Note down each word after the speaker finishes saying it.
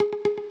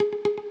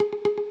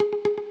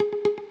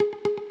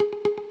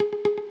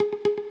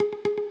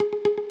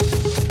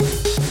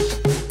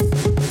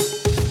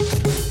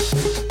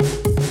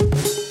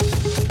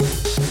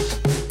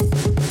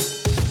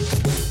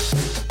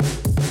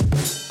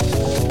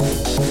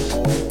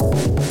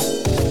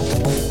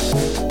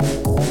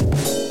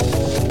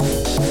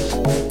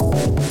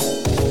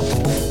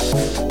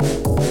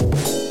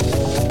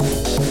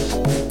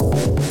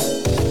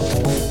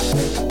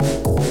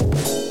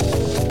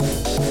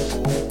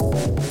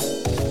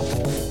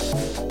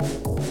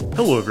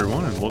Hello,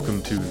 everyone, and welcome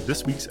to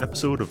this week's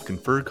episode of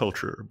Confer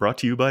Culture, brought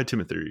to you by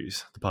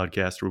Timothy's, the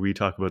podcast where we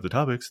talk about the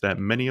topics that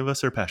many of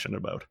us are passionate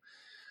about.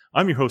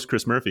 I'm your host,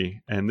 Chris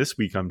Murphy, and this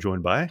week I'm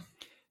joined by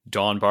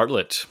Don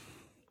Bartlett.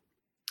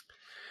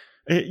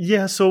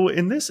 So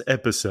in this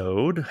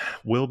episode,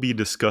 we'll be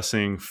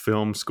discussing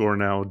film score.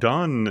 Now,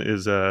 Don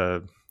is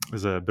a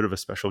bit of a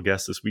special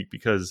guest this week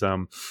because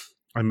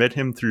I met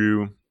him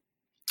through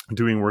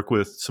doing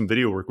some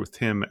video work with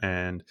Tim,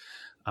 and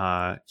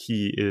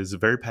he is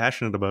very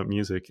passionate about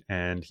music,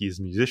 and he's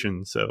a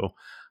musician. So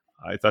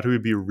I thought he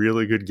would be a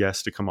really good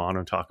guest to come on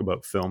and talk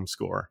about film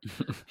score. Do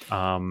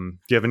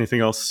you have anything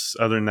else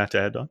other than that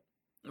to add, Don?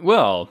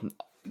 Well,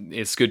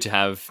 it's good to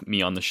have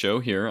me on the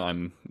show here.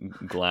 I'm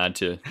glad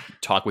to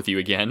talk with you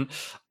again.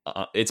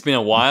 It's been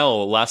a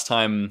while. Last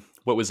time,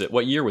 what was it?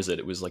 What year was it?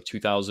 It was like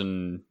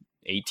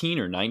 2018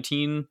 or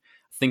 19. I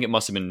think it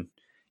must have been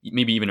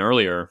maybe even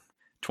earlier.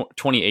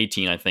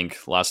 2018, I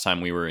think, last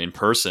time we were in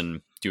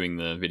person doing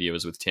the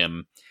videos with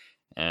Tim.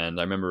 And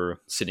I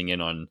remember sitting in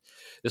on,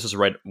 this was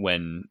right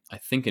when I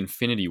think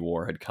Infinity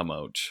War had come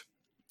out.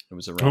 It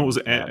was around.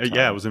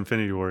 It was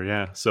Infinity War.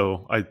 Yeah.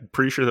 So I'm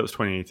pretty sure that was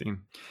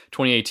 2018.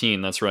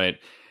 2018. That's right.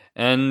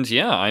 And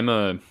yeah, I'm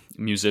a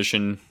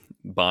musician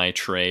by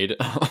trade.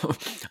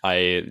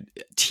 I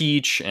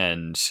teach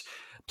and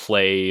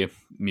play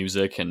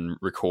music and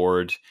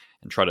record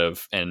and try to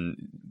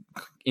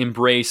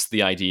embrace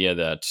the idea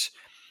that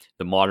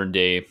the modern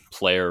day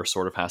player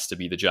sort of has to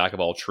be the jack of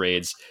all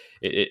trades.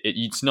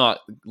 It's not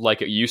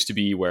like it used to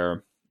be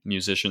where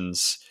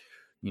musicians,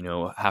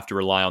 have to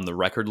rely on the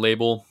record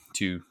label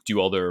to do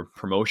all their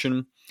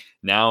promotion.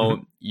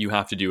 Now you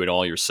have to do it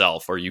all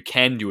yourself, or you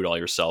can do it all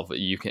yourself.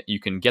 You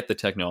can get the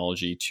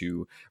technology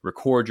to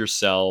record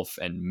yourself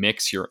and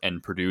mix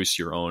and produce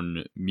your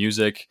own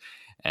music,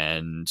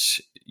 and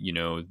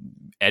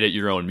edit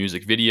your own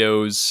music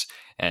videos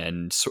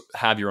and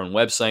have your own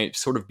website.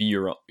 Sort of be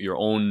your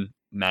own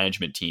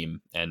management team.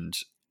 And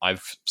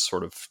I've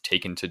sort of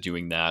taken to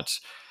doing that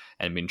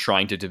and been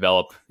trying to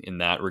develop in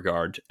that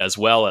regard, as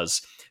well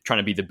as trying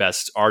to be the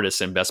best artist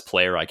and best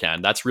player I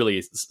can. That's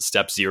really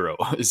step zero,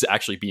 is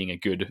actually being a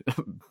good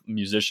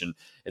musician.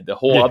 The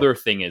whole other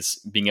thing is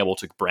being able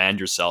to brand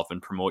yourself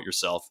and promote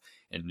yourself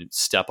and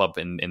step up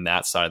in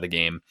that side of the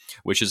game,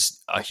 which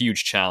is a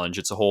huge challenge.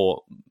 It's a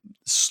whole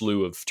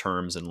slew of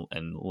terms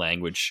and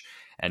language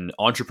and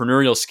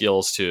entrepreneurial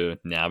skills to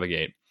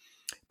navigate.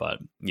 But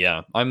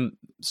yeah, I'm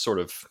sort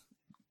of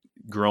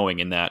growing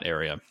in that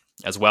area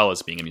as well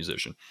as being a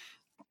musician.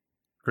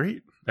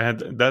 Great.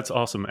 And that's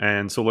awesome.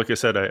 And so, like I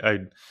said, I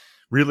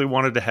really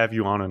wanted to have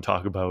you on and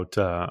talk about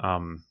a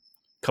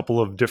couple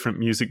of different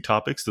music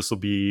topics. This will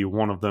be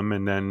one of them.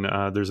 And then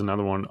there's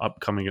another one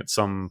upcoming at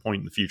some point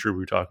in the future.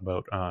 We talk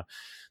about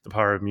the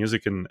power of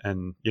music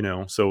and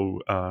so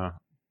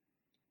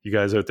you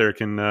guys out there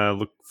can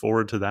look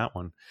forward to that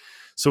one.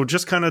 So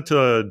just kind of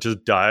to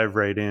just dive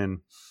right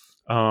in.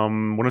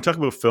 When I talk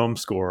about film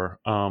score,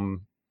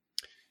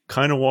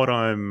 kind of what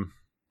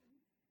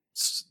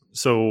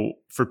so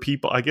for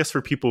people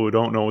who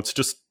don't know, it's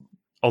just,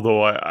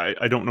 although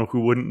I don't know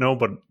who wouldn't know,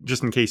 but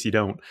just in case you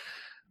don't,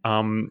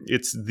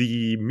 it's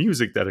the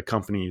music that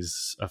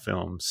accompanies a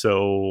film.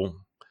 So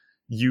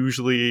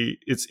usually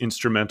it's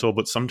instrumental,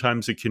 but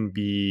sometimes it can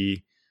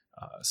be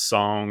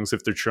songs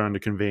if they're trying to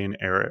convey an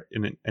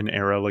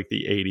era like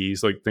the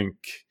 80s, like think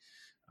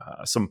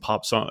some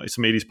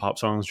 80s pop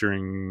songs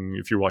during,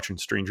 if you're watching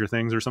Stranger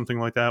Things or something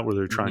like that, where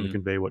they're trying to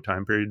convey what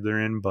time period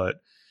they're in.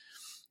 But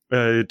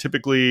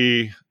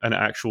typically an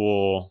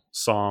actual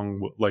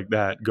song like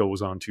that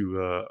goes onto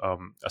a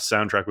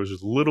soundtrack, which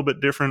is a little bit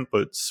different,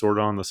 but sort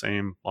of on the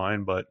same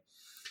line. But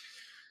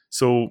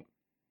so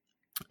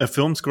a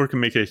film score can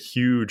make a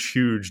huge,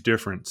 huge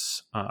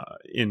difference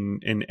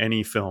in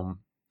any film.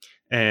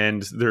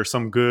 And there are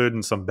some good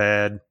and some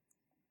bad.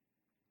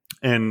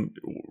 And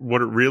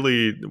what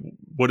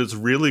it's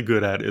really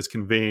good at is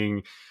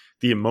conveying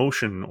the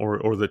emotion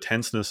or the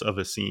tenseness of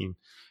a scene.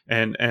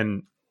 And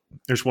I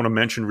just want to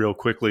mention real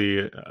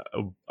quickly,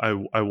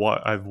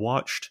 I've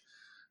watched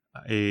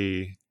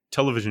a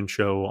television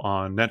show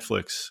on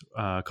Netflix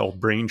called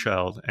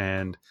Brainchild,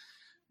 and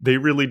they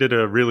really did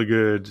a really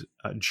good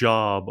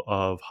job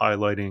of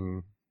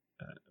highlighting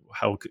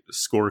how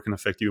score can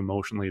affect you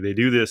emotionally. They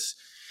do this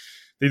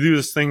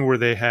thing where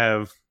they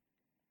have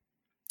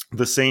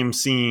the same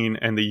scene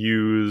and they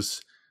use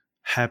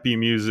happy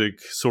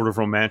music, sort of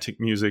romantic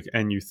music,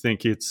 and you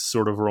think it's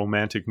sort of a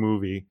romantic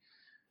movie.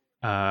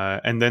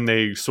 And then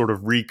they sort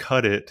of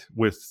recut it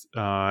with,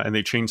 and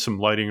they change some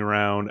lighting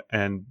around,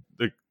 and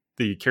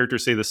the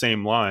characters say the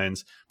same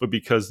lines, but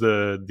because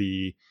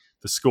the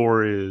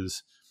score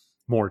is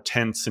more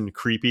tense and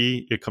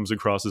creepy, it comes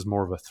across as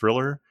more of a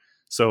thriller.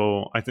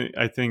 So I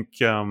think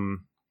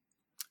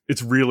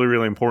it's really,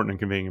 really important in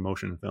conveying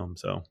emotion in film.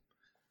 So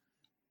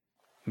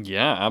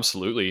yeah,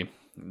 absolutely.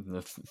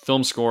 The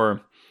film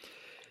score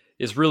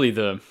is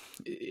really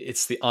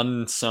it's the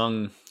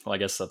unsung, well, I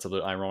guess that's a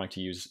bit ironic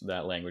to use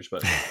that language,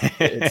 but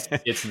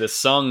it's the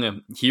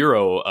sung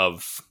hero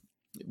of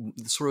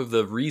sort of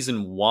the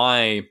reason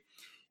why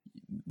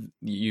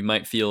you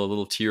might feel a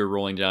little tear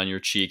rolling down your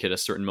cheek at a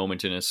certain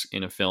moment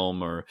in a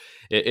film, or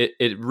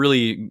it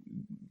really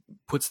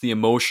puts the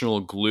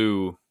emotional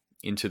glue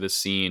into the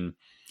scene.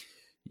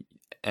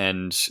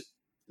 And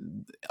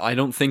I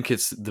don't think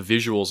it's the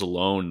visuals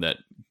alone that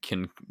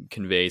can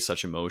convey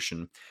such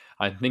emotion.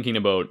 I'm thinking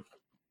about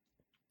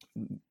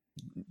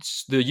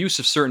the use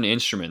of certain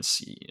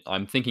instruments.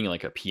 I'm thinking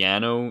like a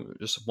piano,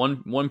 just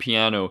one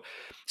piano.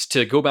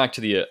 To go back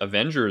to the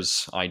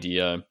Avengers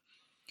idea,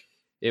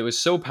 it was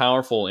so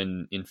powerful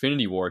in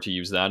Infinity War, to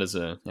use that as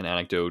an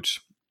anecdote,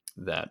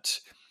 that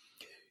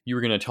you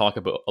were going to talk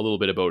about a little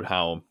bit about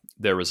how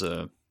there was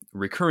a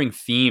recurring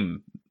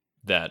theme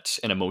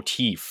and a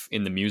motif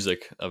in the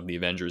music of the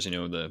Avengers,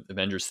 the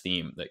Avengers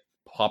theme that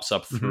pops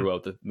up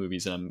throughout the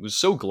movies. And I was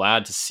so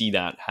glad to see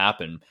that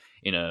happen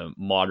in a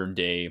modern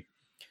day,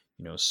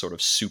 sort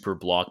of super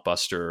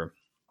blockbuster,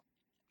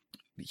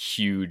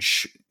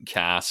 huge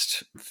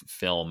cast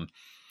film,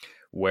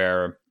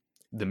 where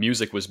the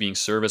music was being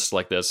serviced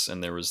like this,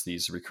 and there was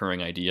these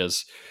recurring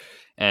ideas.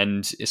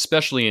 And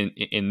especially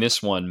in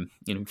this one,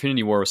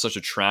 Infinity War was such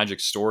a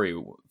tragic story,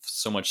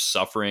 so much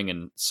suffering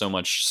and so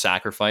much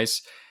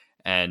sacrifice.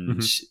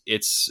 And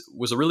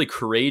was a really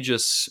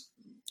courageous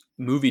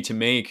movie to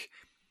make.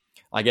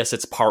 I guess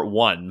it's part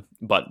one,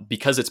 but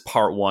because it's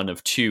part one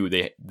of two,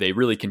 they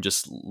really can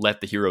just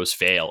let the heroes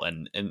fail.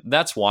 And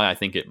that's why I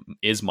think it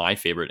is my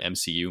favorite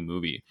MCU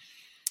movie,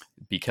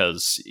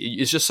 because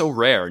it's just so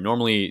rare.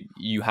 Normally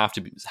you have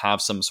to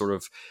have some sort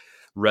of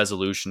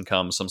resolution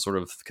come, some sort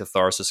of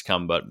catharsis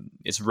come, but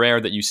it's rare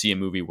that you see a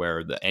movie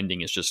where the ending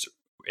is just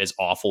as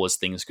awful as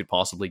things could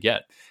possibly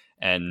get.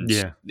 And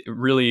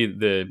really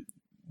the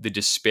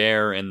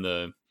despair and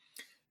the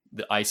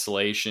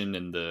isolation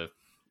and the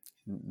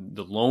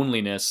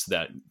loneliness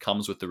that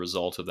comes with the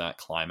result of that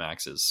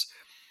climax is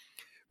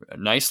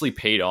nicely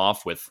paid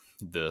off with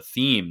the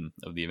theme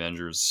of the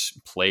Avengers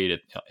played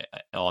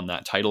on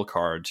that title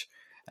card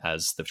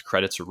as the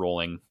credits are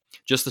rolling.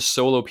 Just the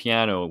solo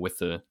piano with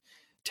the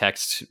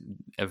text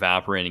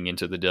evaporating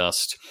into the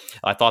dust.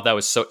 I thought that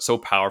was so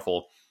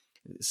powerful.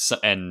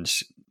 And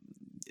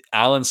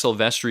Alan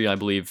Silvestri, I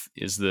believe,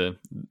 is the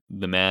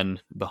man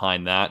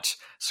behind that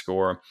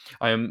score.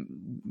 I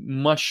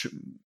much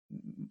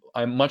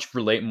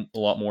relate a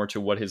lot more to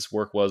what his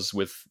work was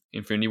with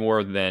Infinity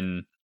War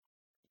than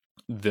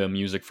the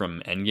music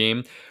from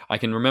Endgame. I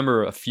can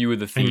remember a few of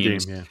the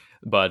themes,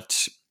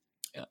 but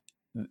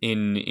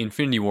in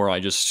Infinity War,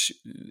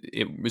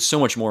 it was so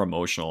much more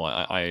emotional.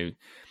 I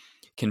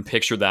can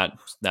picture that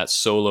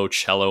solo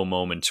cello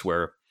moment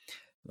where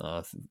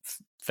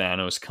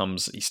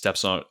Thanos he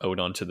steps out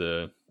onto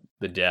the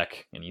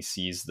deck, and he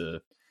sees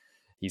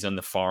he's on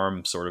the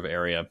farm sort of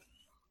area.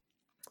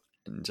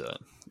 And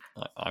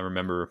I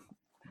remember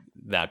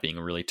that being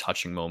a really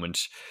touching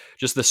moment.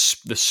 Just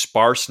the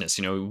sparseness,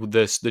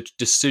 the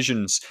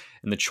decisions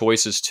and the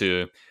choices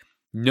to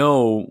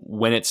know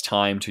when it's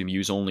time to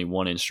use only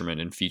one instrument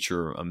and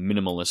feature a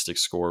minimalistic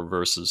score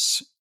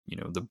versus,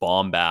 the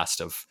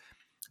bombast of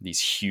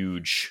these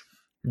huge,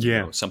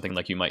 something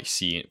like you might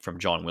see from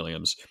John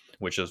Williams,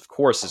 which of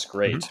course is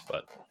great,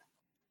 but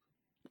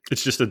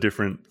it's just a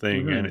different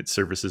thing and it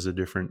services a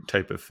different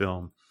type of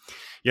film.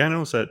 Yeah, I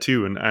noticed that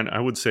too. And I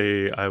would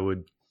say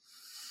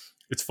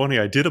it's funny,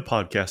 I did a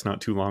podcast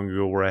not too long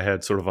ago where I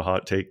had sort of a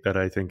hot take that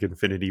I think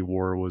Infinity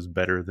War was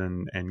better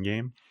than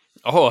Endgame.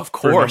 Oh, of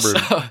course.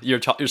 You're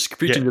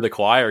preaching to the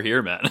choir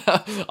here, man.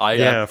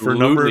 For a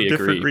number of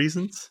different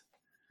reasons.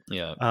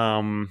 Yeah.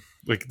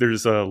 Like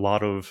there's a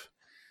lot of,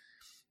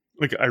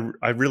 like,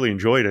 I really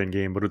enjoyed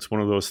Endgame, but it's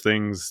one of those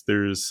things,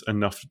 there's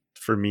enough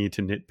for me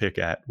to nitpick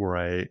at where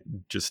I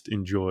just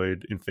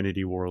enjoyed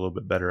Infinity War a little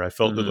bit better. I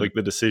felt that like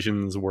the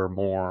decisions were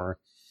more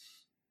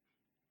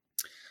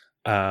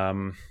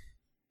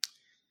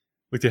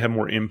like they have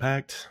more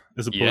impact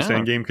as opposed to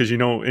Endgame, because in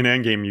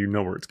Endgame you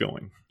know where it's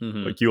going.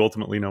 Like you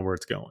ultimately know where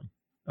it's going.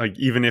 Like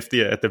even if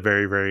at the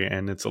very very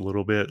end it's a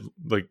little bit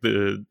like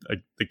the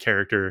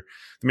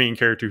main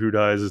character who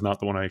dies is not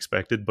the one I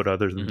expected, but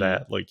other than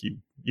that, like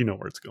you know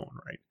where it's going,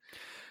 right?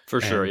 For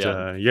sure.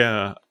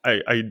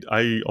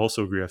 I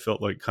also agree. I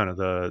felt like kind of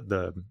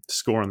the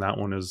score on that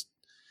one is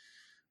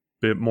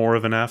a bit more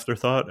of an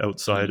afterthought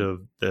outside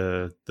of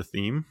the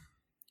theme,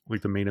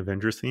 like the main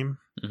Avengers theme.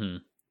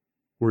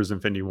 Whereas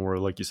Infinity War,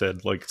 like you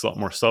said, like it's a lot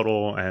more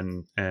subtle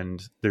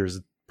and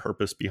there's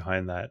purpose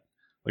behind that.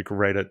 Like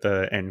right at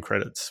the end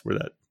credits where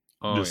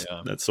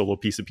that solo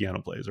piece of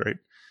piano plays, right?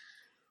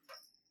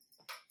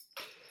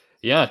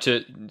 Yeah.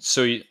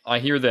 So I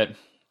hear that.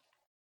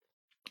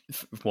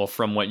 Well,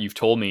 from what you've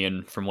told me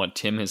and from what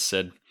Tim has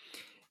said,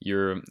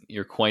 you're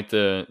quite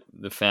the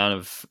fan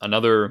of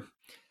another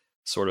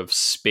sort of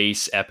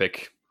space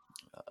epic.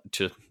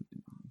 To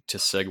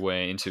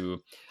segue into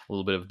a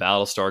little bit of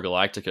Battlestar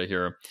Galactica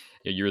here,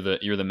 you're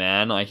the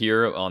man, I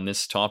hear, on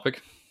this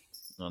topic,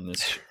 on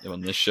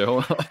this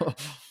show.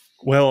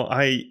 Well,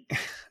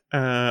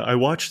 I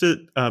watched it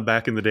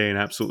back in the day and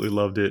absolutely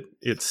loved it.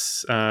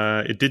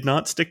 It did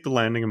not stick the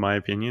landing in my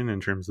opinion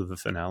in terms of the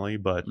finale,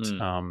 but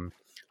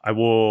I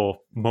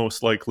will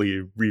most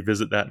likely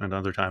revisit that in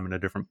another time in a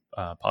different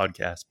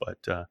podcast.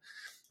 But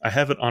I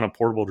have it on a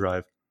portable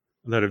drive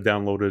that I've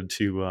downloaded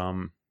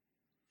to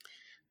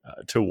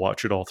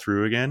watch it all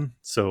through again.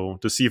 So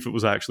to see if it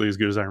was actually as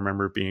good as I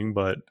remember it being,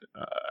 but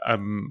I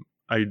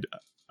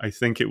I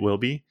think it will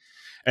be.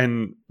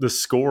 And the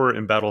score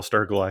in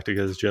Battlestar Galactica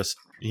is just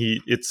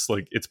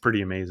it's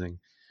pretty amazing.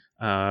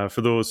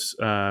 For those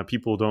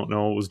people who don't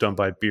know, it was done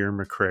by Bear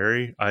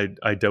McCreary.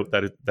 I doubt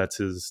that that's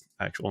his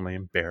actual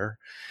name, Bear,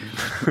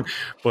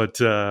 but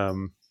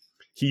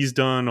he's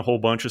done a whole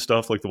bunch of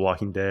stuff like The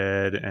Walking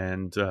Dead,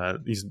 and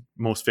he's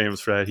most famous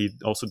for that. He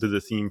also did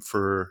the theme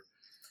for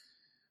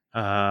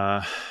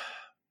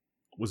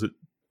was it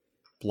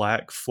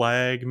Black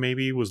Flag?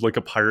 Maybe it was like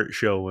a pirate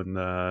show in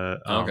the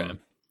Okay.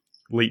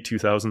 late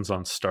 2000s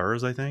on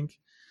Stars, I think.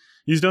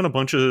 He's done a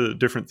bunch of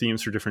different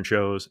themes for different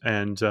shows,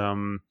 and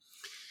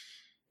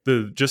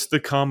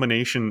the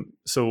combination.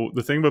 So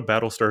the thing about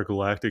Battlestar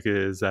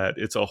Galactica is that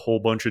it's a whole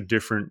bunch of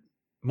different,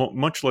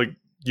 much like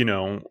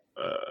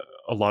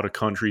a lot of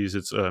countries.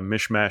 It's a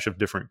mishmash of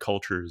different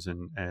cultures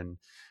and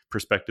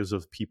perspectives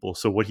of people.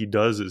 So what he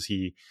does is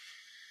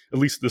at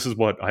least this is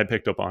what I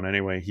picked up on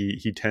anyway.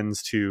 He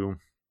tends to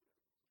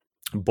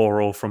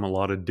borrow from a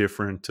lot of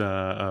different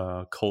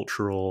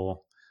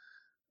cultural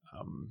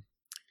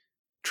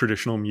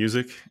traditional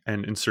music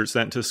and inserts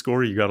that into the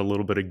score. You got a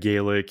little bit of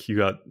Gaelic.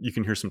 You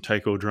can hear some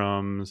taiko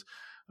drums.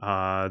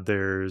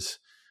 There's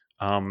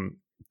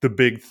the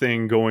big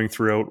thing going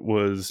throughout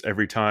was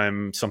every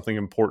time something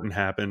important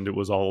happened, it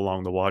was all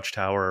along the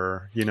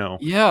Watchtower.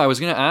 Yeah, I was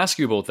going to ask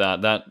you about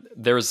that. That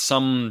there's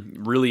some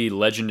really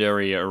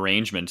legendary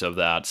arrangement of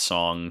that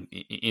song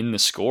in the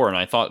score, and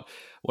I thought,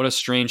 what a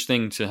strange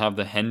thing to have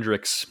the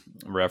Hendrix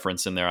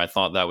reference in there. I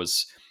thought that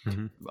was,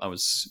 I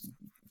was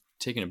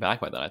taken aback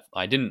by that.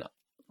 I didn't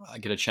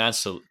get a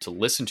chance to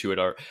listen to it,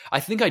 or I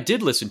think I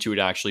did listen to it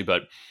actually,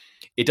 but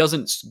it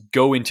doesn't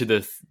go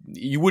into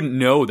you wouldn't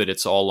know that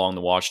it's all along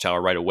the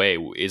Watchtower right away.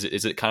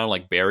 Is it kind of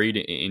like buried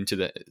into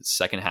the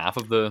second half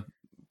of the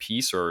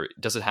piece, or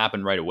does it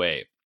happen right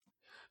away?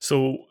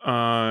 So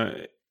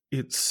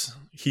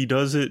he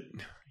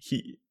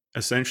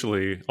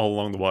essentially all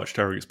along the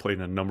Watchtower gets played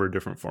in a number of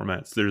different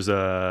formats. There's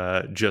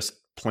a just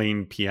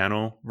plain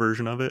piano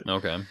version of it.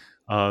 Okay.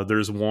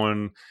 There's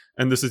one,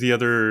 and this is the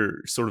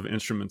other sort of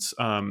instruments.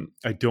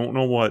 I don't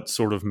know what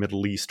sort of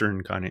Middle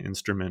Eastern kind of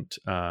instrument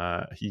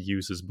he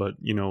uses, but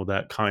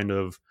that kind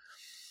of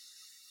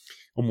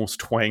almost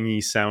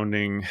twangy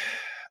sounding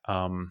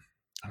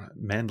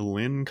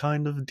mandolin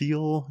kind of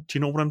deal. Do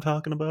you know what I'm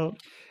talking about?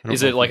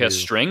 Is it like a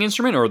string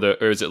instrument, or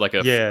is it like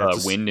a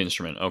wind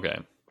instrument? Okay,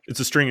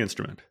 it's a string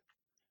instrument.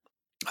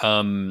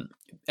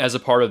 As a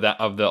part of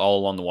the all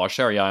along the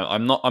Watchtower, yeah,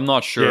 I'm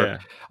not sure. Yeah.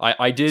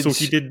 I did. So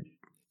he did.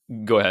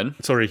 Go ahead.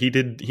 Sorry, he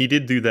did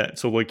do that.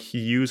 So like he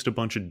used a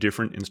bunch of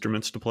different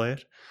instruments to play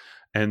it.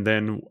 And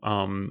then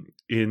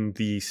in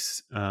the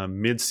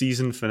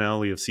mid-season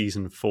finale of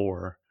season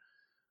 4,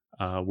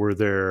 where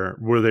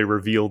they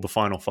revealed the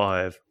final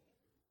 5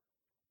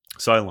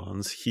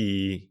 Cylons,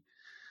 he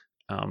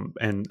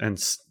and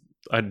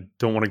I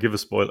don't want to give a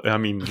spoiler. I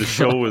mean, the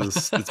show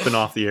it's been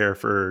off the air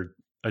for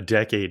a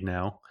decade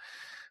now.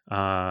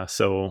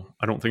 So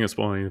I don't think it's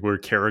spoiling where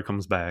Kara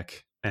comes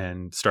back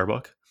and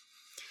Starbuck.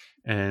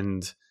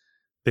 And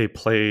they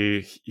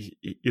play.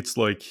 It's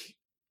like,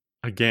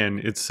 again,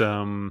 it's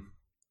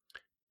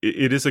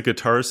it is a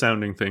guitar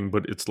sounding thing,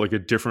 but it's like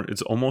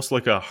it's almost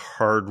like a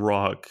hard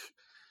rock,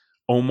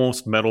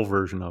 almost metal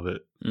version of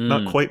it.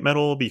 Not quite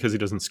metal because he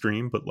doesn't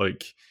scream, but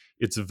like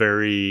it's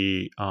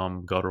very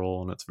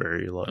guttural, and it's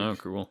very like, oh,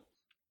 cool.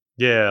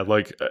 Yeah,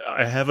 like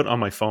I have it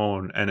on my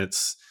phone, and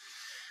it's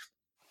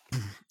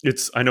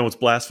I know it's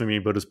blasphemy,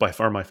 but it's by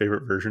far my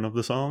favorite version of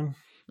the song.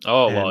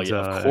 Oh, well,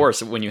 yeah, of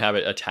course. When you have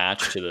it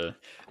attached to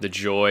the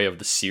joy of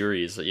the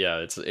series, yeah,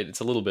 it's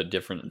a little bit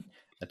different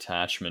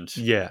attachment.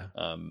 Yeah.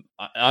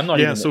 I'm not.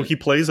 Yeah. So he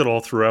plays it all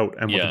throughout,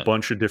 and with a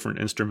bunch of different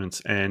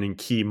instruments and in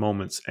key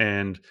moments.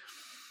 And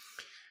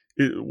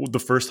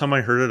the first time I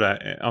heard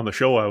it on the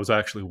show, I was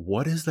actually,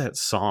 what is that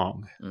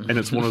song? And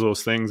it's one of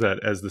those things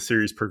that as the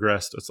series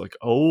progressed, it's like,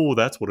 oh,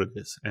 that's what it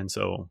is. And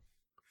so,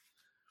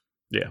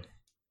 yeah.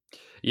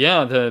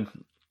 Yeah.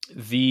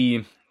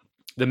 The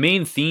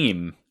main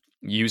theme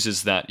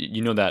uses that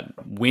that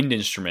wind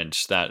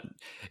instrument, that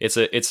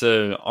it's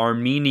a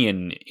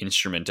Armenian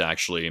instrument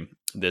actually.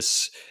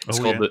 It's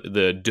called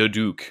the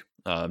duduk,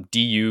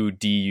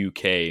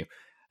 Duduk,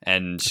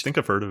 and I think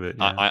I've heard of it.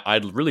 Yeah.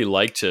 I'd really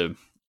like to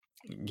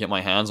get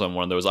my hands on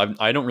one of those.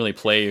 I don't really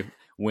play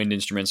wind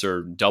instruments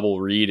or double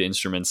reed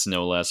instruments,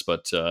 no less,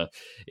 but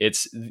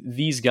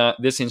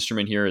this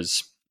instrument here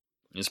is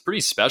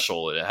pretty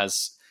special. It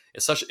has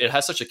such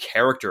a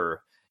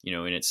character,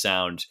 in its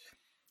sound.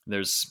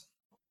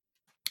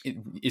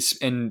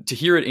 And to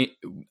hear it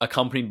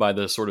accompanied by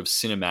the sort of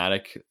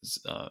cinematic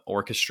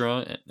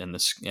orchestra and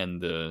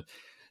the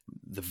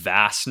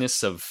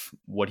vastness of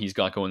what he's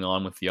got going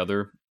on with the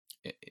other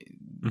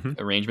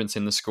arrangements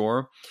in the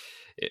score,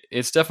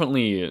 it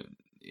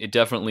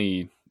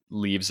definitely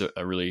leaves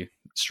a really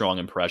strong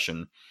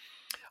impression.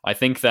 I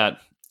think that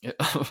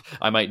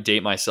I might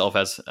date myself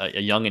as a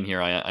youngin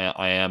here.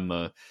 I am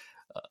a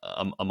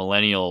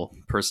millennial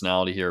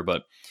personality here,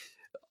 but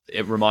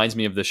it reminds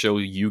me of the show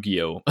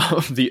Yu-Gi-Oh.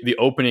 The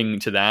opening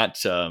to that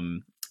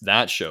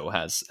show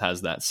has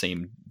that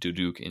same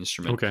duduk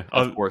instrument. Okay,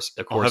 Of course,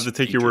 I'll have to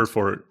take your word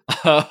for it.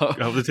 I'll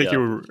I'll have to take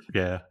your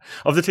I'll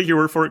have to take your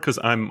word for it because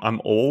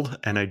I'm old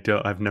and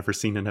I've never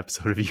seen an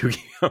episode of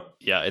Yu-Gi-Oh.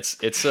 Yeah, it's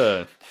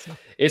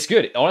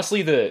good.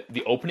 Honestly,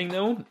 the opening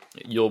though,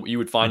 you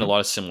would find a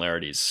lot of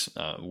similarities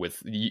with.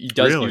 He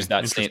does Really? use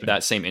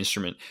that same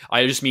instrument.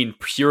 I just mean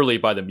purely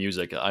by the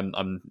music.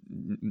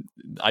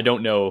 I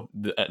don't know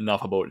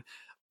enough about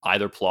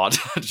either plot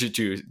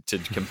to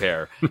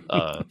compare,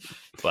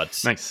 but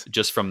Nice.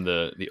 just from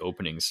the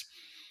openings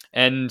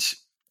and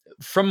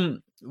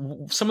from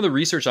some of the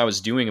research I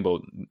was doing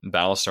about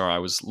Battlestar, I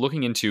was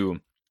looking into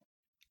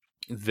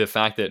the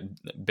fact that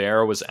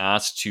Bear was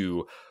asked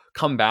to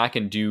come back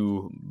and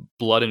do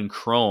Blood and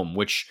Chrome,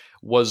 which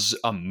was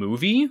a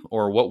movie,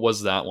 or what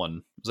was that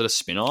one? Was it a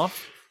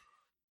spin-off?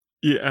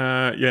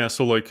 Yeah.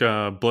 So like,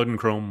 Blood and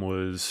Chrome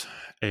was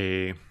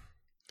a,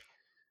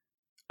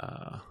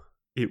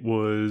 it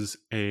was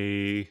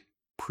a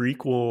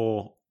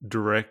prequel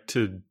direct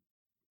to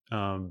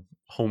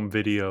home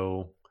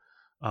video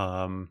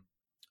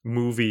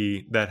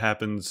movie that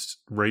happens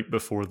right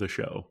before the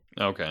show,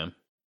 Okay.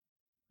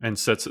 and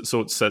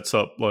it sets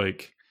up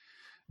like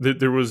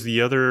there was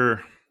the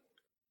other.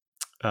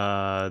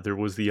 There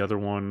was the other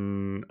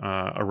one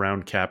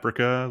around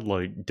Caprica,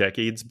 like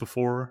decades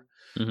before,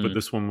 but Mhm.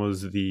 this one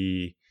was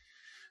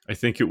I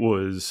think it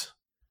was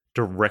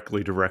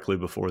directly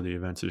before the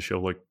events of the show,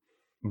 like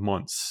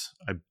months,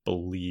 I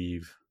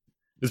believe.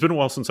 It's been a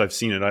while since I've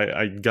seen it.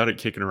 I got it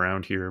kicking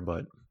around here,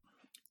 but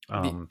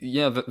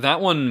Yeah,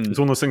 that one. it's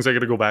one of those things I got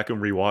to go back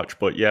and rewatch.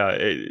 But yeah,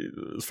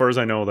 as far as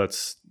I know,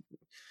 that's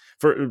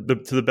to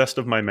the best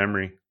of my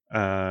memory,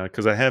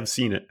 because I have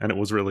seen it and it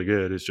was really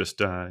good. It's just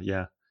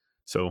yeah.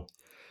 So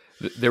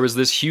There was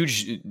this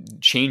huge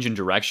change in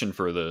direction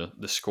for the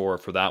score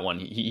for that one.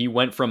 He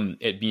went from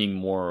it being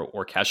more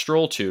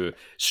orchestral to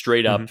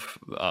straight up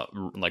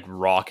like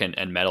rock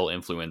and metal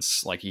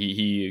influence. Like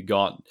he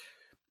got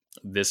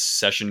this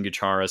session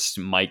guitarist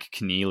Mike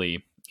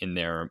Keneally in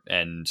there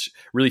and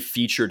really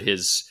featured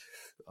his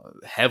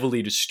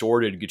heavily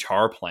distorted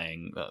guitar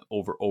playing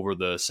over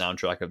the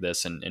soundtrack of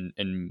this,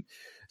 and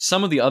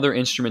some of the other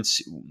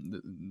instruments,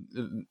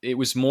 it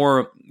was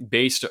more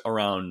based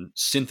around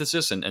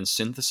synthesis and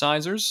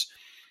synthesizers,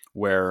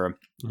 where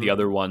the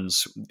other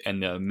ones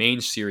and the main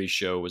series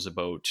show was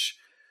about,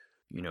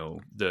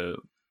 the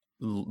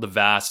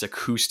vast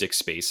acoustic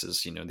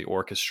spaces, the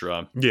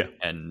orchestra, yeah.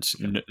 and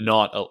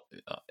not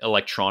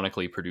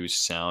electronically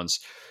produced sounds.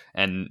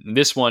 And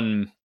this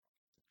one,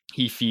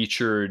 he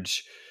featured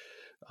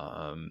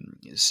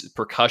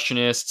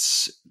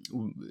percussionists,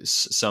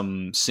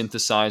 some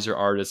synthesizer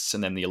artists,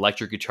 and then the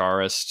electric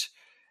guitarist.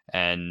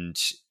 And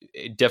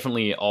it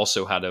definitely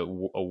also had a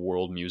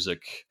world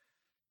music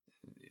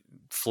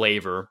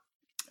flavor,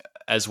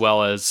 as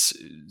well as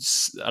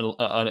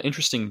an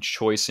interesting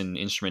choice in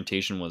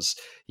instrumentation was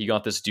he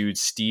got this dude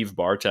Steve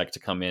Bartek to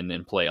come in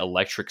and play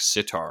electric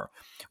sitar,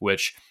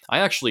 which I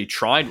actually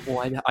tried.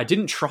 Well, I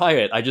didn't try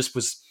it. I just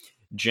was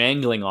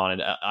jangling on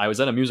it. I was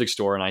at a music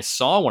store and I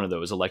saw one of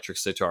those electric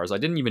sitars. I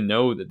didn't even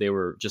know that they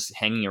were just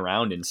hanging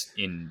around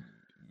in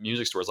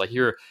music stores. I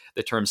hear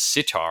the term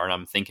sitar and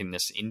I'm thinking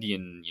this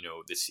Indian,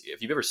 this, if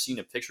you've ever seen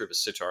a picture of a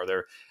sitar,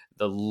 they're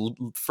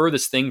the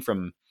furthest thing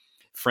from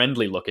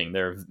friendly looking.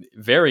 They're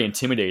very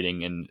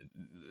intimidating, and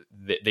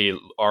they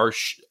are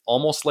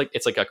almost like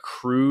it's like a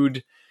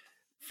crude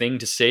thing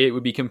to say it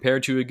would be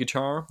compared to a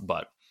guitar,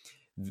 but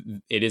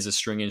it is a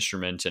string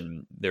instrument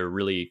and they're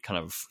really kind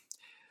of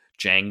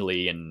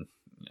jangly and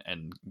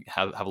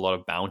have a lot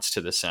of bounce to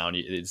the sound.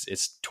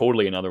 It's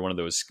totally another one of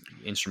those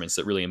instruments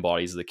that really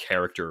embodies the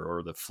character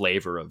or the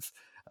flavor of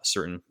a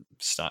certain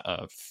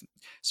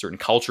certain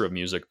culture of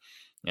music,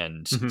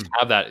 and to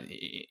have that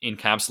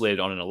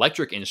encapsulated on an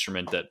electric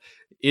instrument that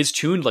is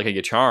tuned like a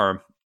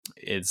guitar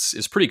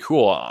is pretty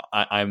cool.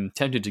 I'm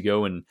tempted to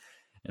go and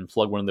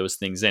plug one of those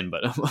things in,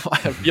 but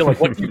I feel like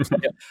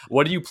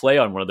what do you play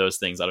on one of those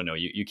things? I don't know.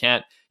 You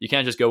can't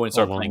just go and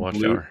start playing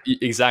blues.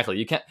 Exactly.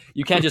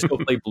 You can't just go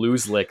play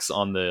blues licks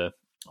on the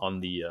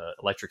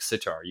electric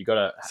sitar. You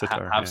gotta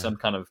have some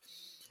kind of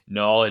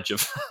knowledge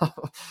of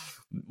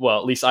well,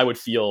 at least I would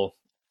feel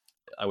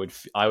a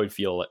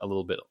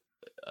little bit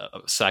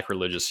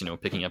sacrilegious,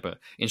 picking up an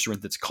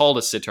instrument that's called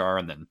a sitar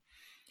and then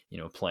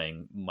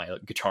playing my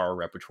guitar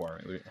repertoire.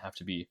 It would have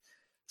to be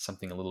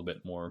something a little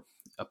bit more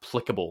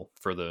applicable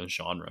for the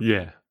genre.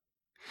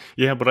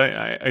 Yeah, but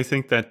I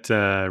think that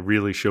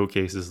really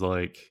showcases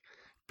like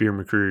Bear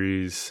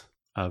McCreary's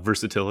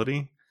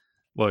versatility.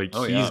 Like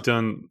he's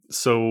done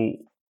so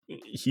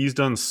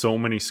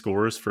many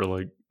scores for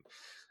like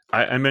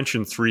I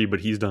mentioned 3,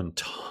 but he's done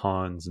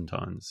tons and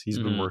tons. He's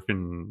been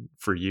working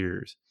for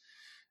years,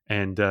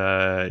 and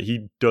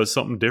he does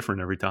something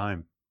different every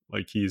time.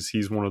 Like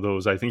he's one of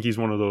those. I think he's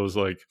one of those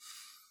like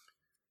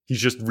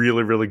he's just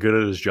really, really good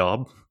at his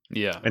job.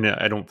 Yeah. And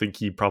I don't think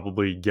he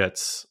probably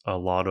gets a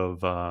lot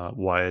of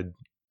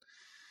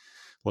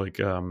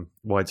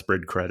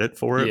widespread credit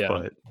for it, Yeah.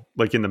 but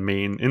like in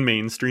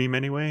mainstream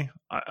anyway,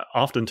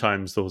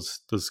 oftentimes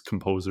those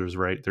composers,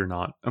 right, they're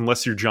not,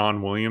 unless you're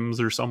John Williams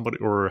or somebody,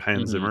 or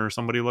Hans Mhm. Zimmer or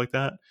somebody like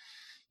that,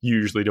 you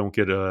usually don't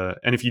get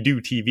and if you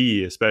do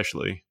TV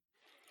especially,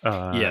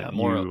 Yeah, you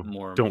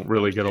more don't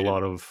really get a motivated.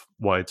 lot of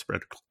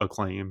widespread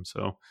acclaim.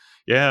 So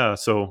yeah,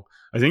 so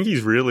I think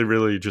he's really,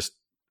 really just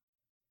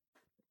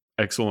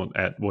excellent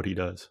at what he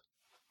does.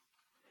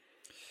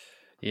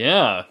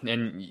 Yeah,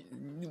 and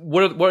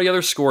what are the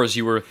other scores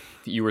you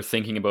were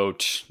thinking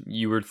about?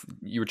 You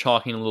were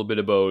talking a little bit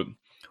about.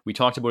 We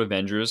talked about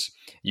Avengers.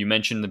 You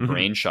mentioned the Hmm.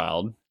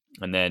 Brainchild,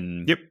 and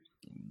then Yep.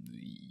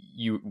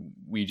 you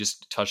we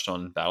just touched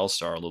on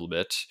Battlestar a little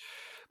bit.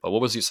 But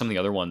what was some of the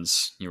other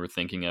ones you were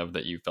thinking of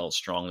that you felt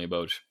strongly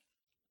about?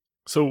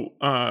 So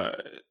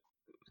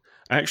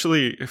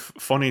actually,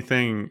 funny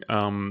thing,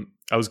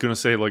 I was gonna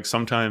say, like,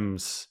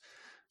 sometimes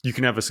you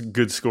can have a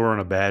good score on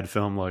a bad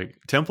film. Like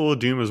Temple of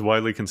Doom is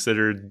widely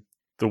considered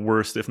the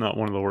worst, if not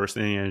one of the worst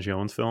Indiana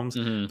Jones films,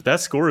 Hmm. but that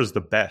score is the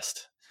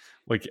best.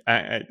 Like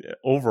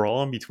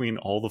overall, in between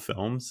all the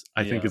films,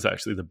 I think Yeah, it's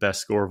actually the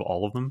best score of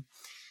all of them.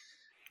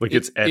 Like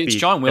it's it's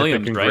John epic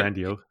Williams, and right?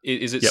 grandiose.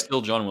 Is it Yep,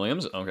 still John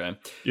Williams? Okay,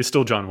 it's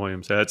still John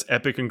Williams. Yeah, it's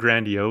epic and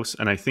grandiose,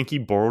 and I think he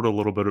borrowed a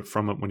little bit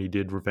from it when he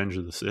did Revenge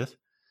of the Sith.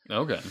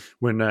 okay,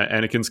 When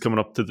Anakin's coming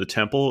up to the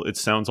temple, it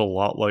sounds a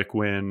lot like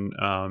when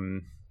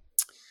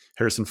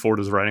Harrison Ford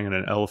is riding on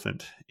an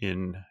elephant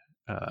in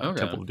okay.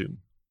 Temple of Doom.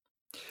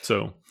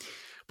 So,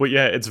 but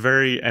yeah, it's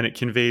very, and it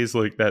conveys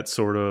like that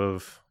sort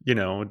of,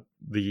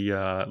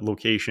 the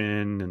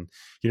location,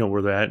 and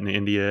where they're at in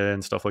India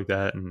and stuff like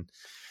that. And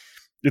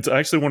it's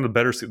actually one of the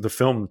better. The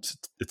film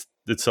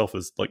itself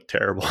is like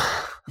terrible,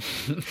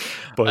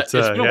 but It's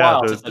been a yeah,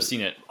 while since I've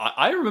seen it.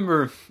 I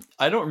remember.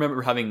 I don't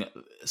remember having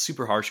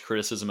super harsh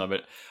criticism of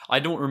it. I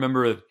don't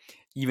remember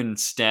even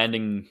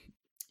standing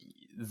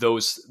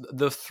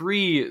the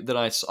three that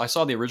I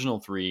saw the original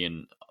three,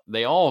 and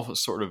they all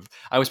sort of.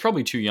 I was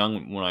probably too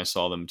young when I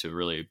saw them to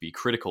really be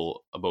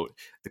critical about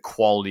the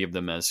quality of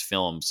them as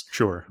films,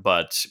 sure.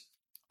 but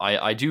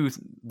I do.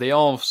 They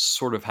all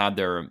sort of had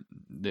their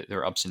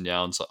ups and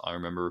downs. I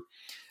remember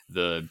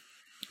the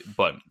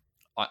but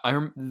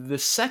the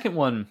second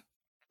one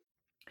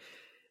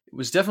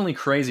was definitely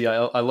crazy.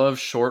 I love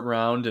Short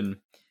Round, and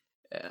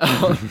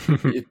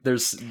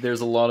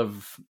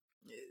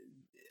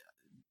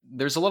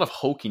there's a lot of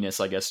hokiness,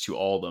 I guess, to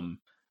all of them.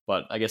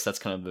 But I guess that's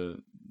kind of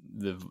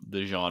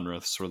the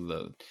genre, sort of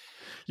the.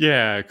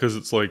 Yeah, because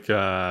it's like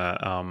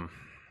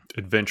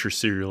adventure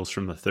serials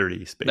from the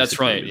 30s, That's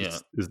basically, right. Yeah.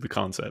 is the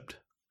concept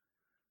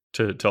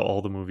to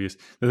all the movies.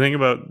 The thing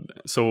about,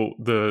 so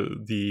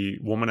the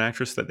woman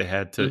actress that he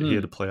had Hmm.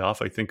 to play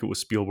off, I think it was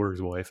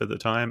Spielberg's wife at the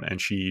time,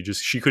 and she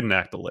couldn't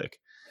act a lick.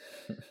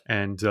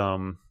 And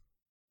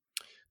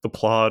the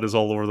plot is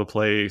all over the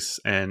place,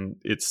 and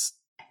it's,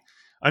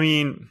 I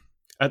mean,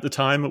 at the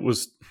time it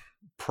was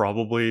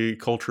probably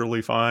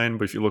culturally fine,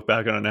 but if you look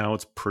back on it now,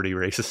 it's pretty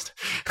racist.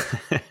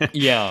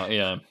 Yeah.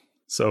 Yeah.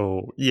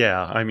 So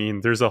yeah, I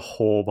mean, there's a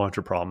whole bunch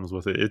of problems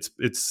with it.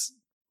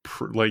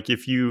 Like,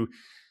 if you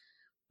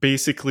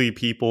basically,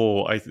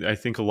 people, I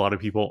think a lot of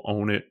people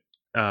own it,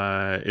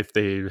 if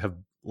they have,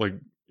 like,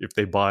 if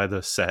they buy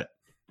the set.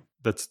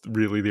 That's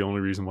really the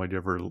only reason why you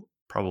ever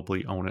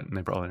probably own it, and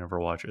they probably never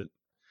watch it.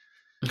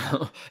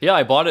 Yeah,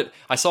 I bought it.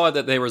 I saw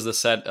that there was the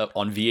set up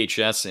on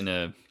VHS in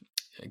a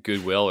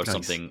Goodwill or Nice.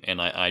 something, and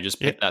I just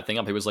Yeah. picked that thing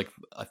up. It was like,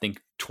 I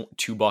think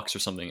 $2 or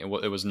something. It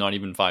was not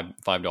even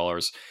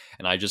 $5,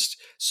 and I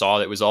just saw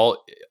that it was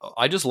all.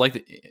 I just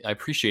like I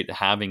appreciate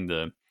having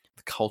the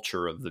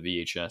culture of the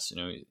VHS.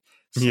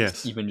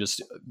 Yes. Even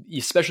just,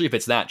 especially if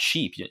it's that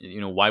cheap.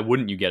 Why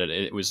wouldn't you get it?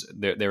 It was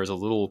there. There was a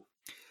little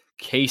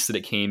case that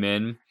it came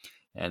in,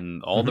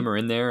 and all of them Hmm. are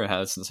in there. It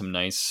has some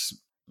nice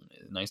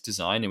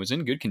design. It was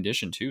in good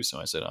condition too, so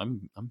I said,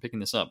 I'm picking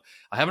this up.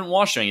 I haven't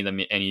watched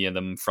any of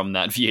them from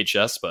that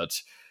VHS,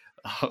 but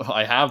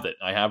I have it.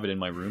 I have it in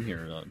my room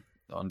here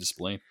on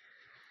display.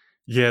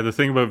 Yeah, the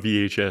thing about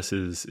VHS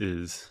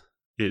is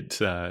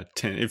it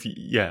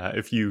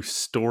if you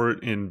store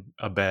it in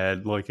a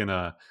bad, like in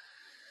a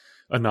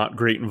not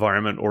great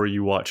environment, or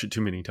you watch it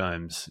too many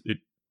times, it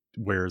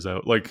wears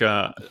out. Like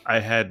I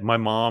had my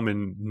mom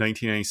in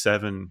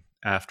 1997,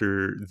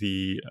 after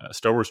the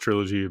Star Wars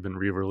trilogy had been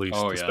re-released,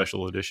 Oh the yeah.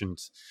 special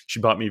editions. She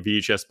bought me a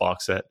VHS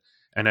box set,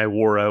 and I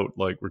wore out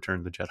like Return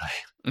of the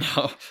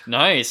Jedi.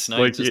 Nice, nice.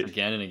 Like Just it,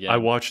 again and I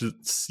again. watched it.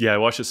 Yeah, I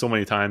watched it so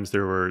many times.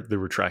 There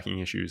were tracking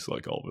issues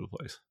like all over the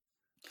place.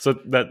 So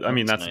that, I Oh,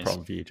 mean, that's that's the nice.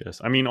 problem with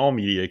VHS. I mean, all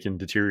media can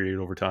deteriorate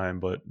over time,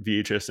 but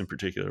VHS in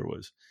particular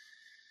was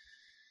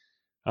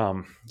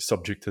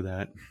subject to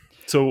that.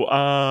 So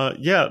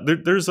yeah,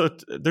 there's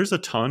a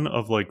ton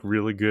of like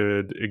really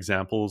good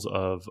examples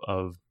of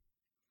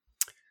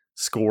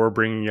score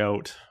bringing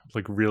out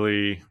like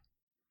really,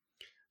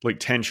 like,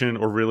 tension,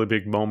 or really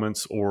big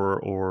moments,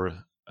 or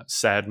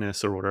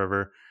sadness, or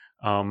whatever.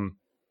 Um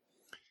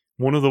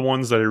one of the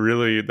ones that I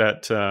really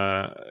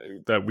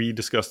that we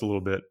discussed a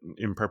little bit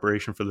in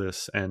preparation for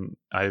this, and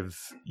I've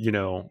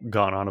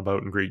gone on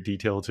about in great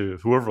detail to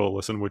whoever will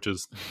listen, which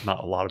is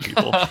not a lot of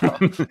people.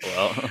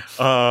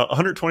 Well,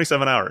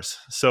 127 hours.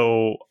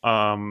 So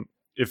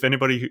if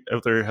anybody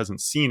out there hasn't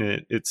seen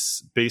it,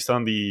 it's based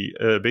on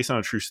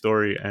a true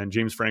story, and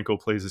James Franco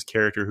plays this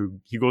character who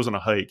he goes on a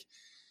hike,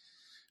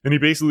 and he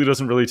basically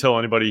doesn't really tell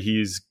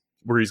anybody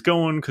where he's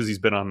going, because he's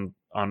been on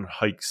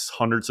hikes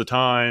hundreds of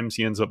times.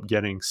 He ends up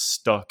getting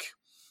stuck.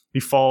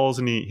 He falls,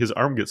 and his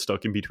arm gets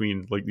stuck in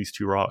between like these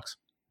two rocks,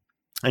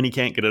 and he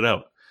can't get it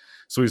out.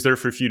 So he's there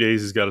for a few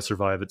days. He's got to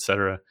survive,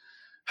 etc.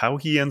 How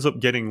he ends up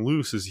getting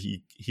loose is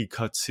he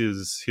cuts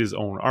his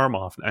own arm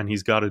off, and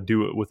he's got to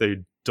do it with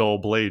a dull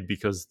blade,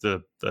 because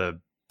the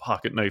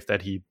pocket knife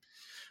that he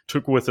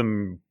took with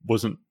him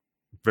wasn't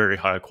very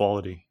high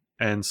quality.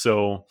 And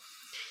so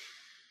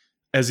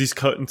as he's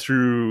cutting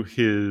through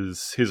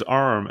his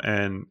arm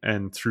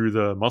and through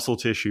the muscle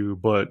tissue,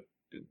 but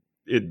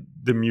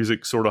the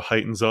music sort of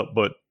heightens up.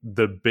 But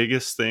the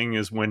biggest thing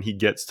is when he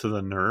gets to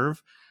the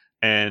nerve,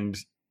 and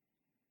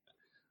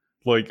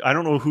like, I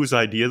don't know whose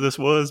idea this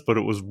was, but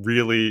it was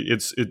really,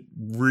 it's a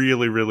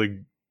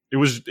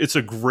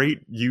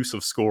great use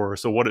of score.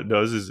 So what it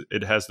does is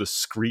it has the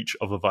screech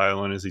of a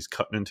violin as he's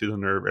cutting into the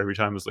nerve every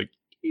time. It's like,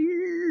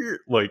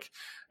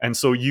 and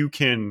so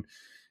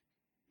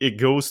it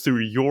goes through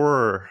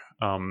your,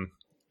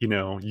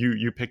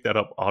 you pick that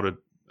up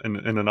in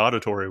an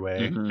auditory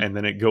way, Mhm. and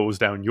then it goes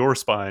down your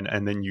spine,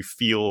 and then you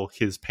feel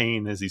his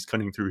pain as he's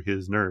cutting through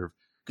his nerve.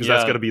 Because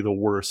that's got to be the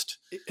worst.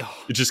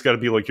 It's just got to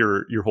be like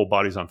your whole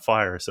body's on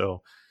fire.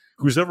 So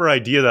whoever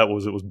idea that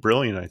was, it was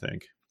brilliant, I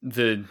think.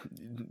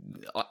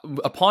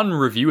 Upon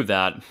review of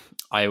that,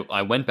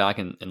 I went back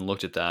and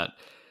looked at that,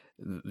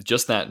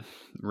 just that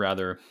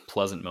rather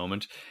pleasant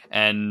moment.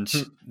 And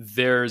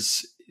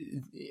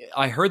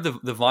I heard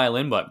the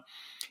violin, but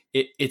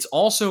it's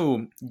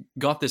also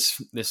got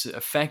this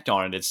effect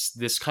on it. It's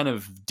this kind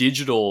of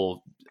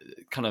digital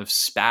kind of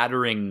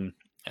spattering,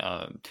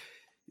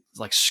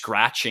 like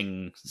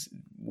scratching.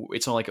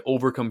 It's not like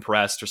over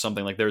compressed or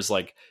something. Like there's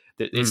like,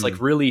 it's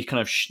like really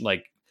kind of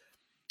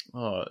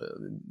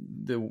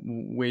the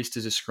ways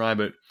to describe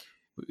it.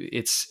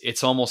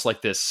 It's almost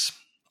like this.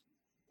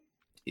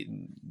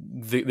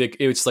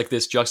 It's like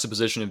this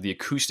juxtaposition of the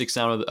acoustic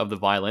sound of the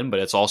violin, but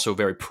it's also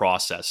very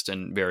processed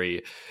and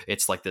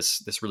it's like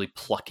this really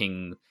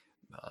plucking,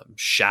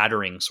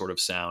 shattering sort of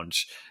sound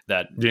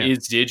that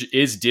is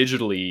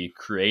digitally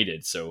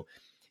created. So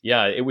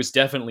yeah, it was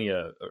definitely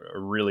a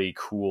really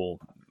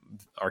cool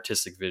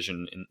artistic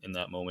vision in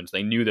that moment.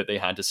 They knew that they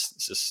had to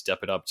step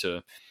it up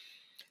to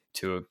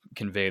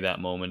convey that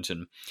moment.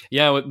 And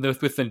yeah,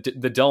 with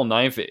the dull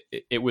knife,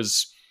 it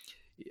was.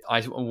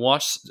 I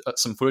watched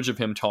some footage of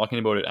him talking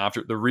about it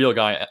after. The real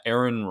guy,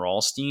 Aaron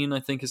Ralston, I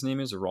think his name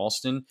is, or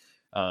Ralston.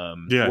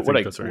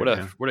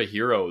 What a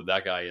hero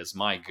that guy is!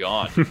 My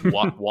God,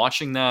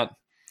 watching that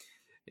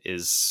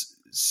is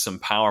some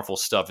powerful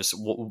stuff.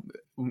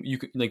 You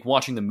like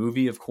watching the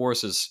movie, of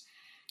course, is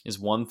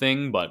one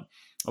thing, but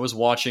I was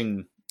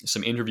watching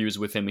some interviews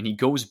with him, and he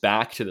goes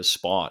back to the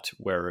spot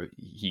where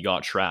he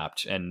got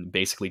trapped and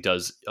basically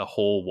does a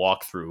whole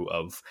walkthrough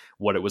of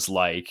what it was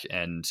like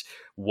and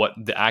what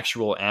the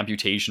actual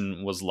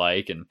amputation was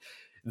like and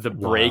the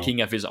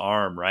breaking of his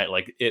arm, right?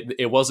 Like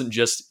it wasn't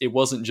just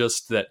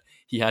that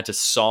he had to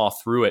saw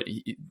through it.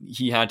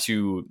 He had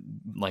to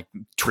like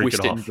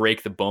twist it and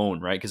break the bone,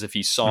 right? Because if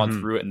he sawed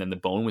through it and then the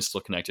bone was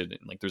still connected,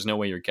 like there's no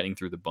way you're getting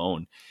through the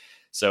bone.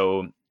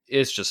 So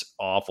it's just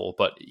awful.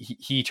 But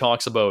he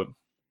talks about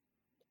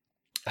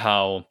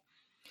how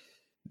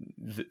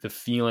the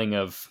feeling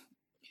of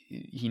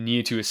he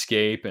needed to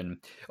escape, and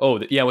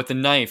with the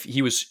knife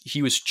he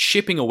was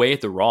chipping away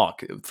at the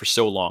rock for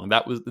so long.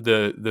 That was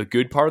the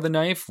good part of the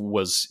knife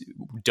was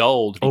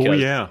dulled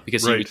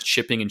because he was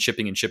chipping and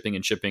chipping and chipping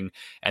and chipping,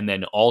 and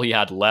then all he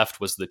had left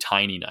was the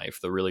tiny knife,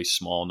 the really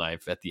small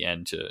knife at the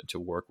end to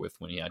work with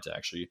when he had to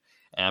actually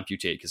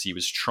amputate, because he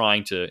was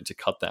trying to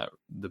cut the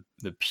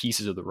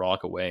pieces of the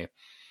rock away.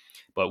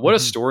 But what a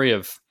story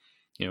of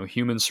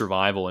human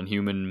survival and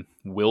human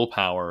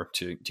willpower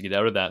to get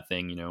out of that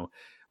thing.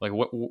 Like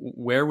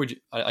where would you,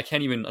 I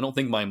can't even, I don't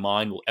think my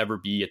mind will ever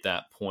be at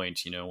that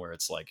point, where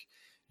it's like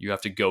you have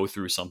to go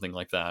through something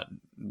like that.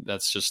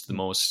 That's just the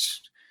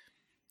most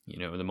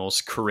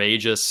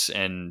courageous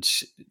and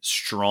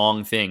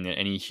strong thing that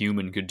any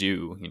human could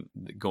do,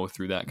 go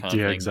through that kind of thing.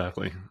 Yeah,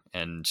 exactly.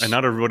 And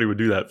not everybody would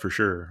do that for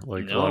sure.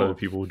 Like a lot of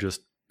people would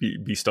just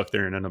be stuck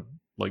there and end up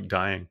like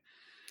dying.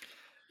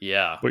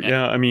 Yeah. But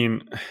I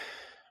mean,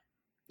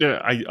 yeah,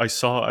 I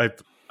saw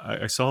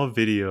a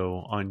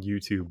video on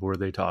YouTube where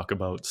they talk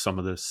about some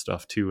of this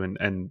stuff too,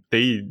 and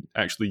they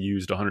actually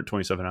used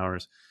 127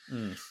 hours,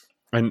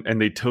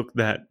 and they took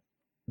that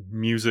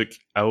music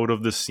out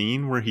of the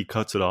scene where he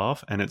cuts it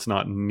off, and it's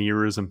not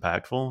near as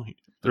impactful.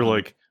 They're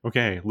like,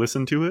 okay,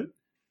 listen to it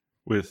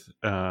with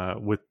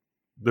the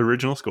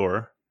original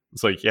score.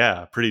 It's like,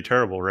 yeah, pretty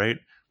terrible, right?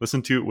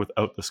 Listen to it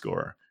without the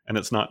score, and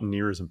it's not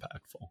near as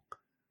impactful.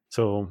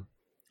 So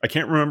I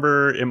can't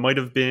remember. It might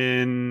have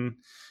been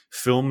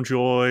Film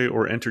Joy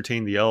or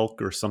Entertain the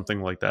Elk or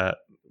something like that,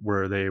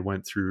 where they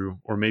went through,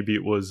 or maybe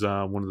it was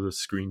one of the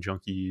Screen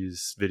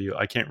Junkies video.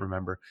 I can't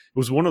remember. It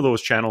was one of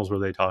those channels where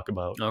they talk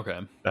about Okay.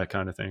 that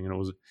kind of thing, and it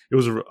was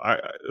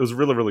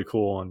really really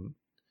cool. And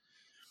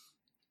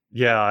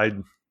yeah, I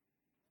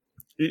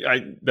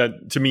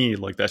that to me,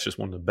 like, that's just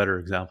one of the better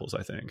examples,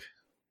 I think.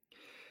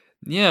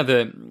 Yeah,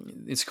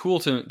 it's cool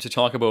to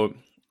talk about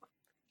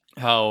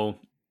how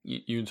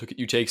you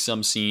take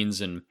some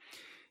scenes and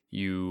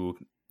you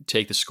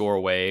take the score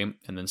away,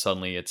 and then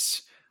suddenly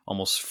it's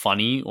almost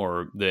funny,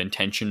 or the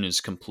intention is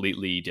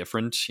completely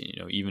different.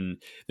 Even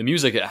the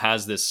music, it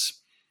has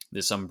this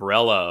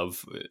umbrella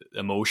of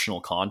emotional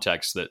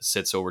context that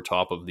sits over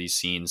top of these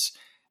scenes,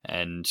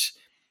 and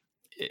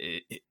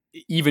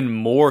even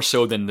more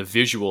so than the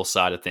visual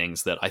side of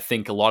things, that I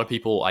think a lot of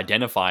people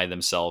identify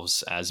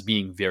themselves as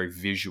being very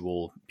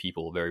visual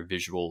people, very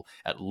visual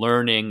at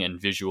learning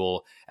and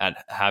visual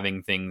at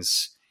having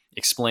things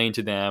explained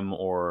to them,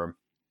 or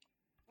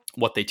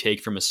what they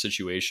take from a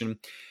situation.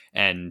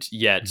 And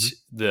yet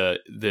the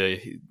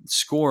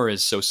score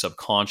is so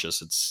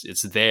subconscious.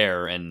 It's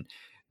there and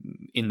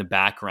in the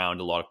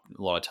background a lot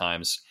of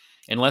times,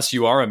 unless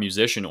you are a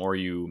musician or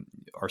you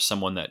are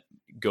someone that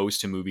goes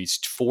to movies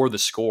for the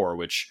score,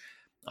 which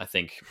I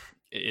think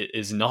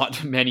is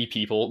not many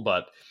people.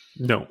 But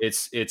No.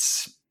 it's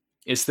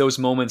those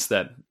moments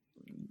that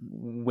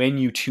when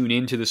you tune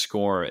into the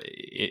score,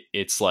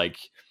 it's like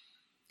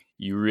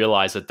you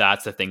realize that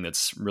that's the thing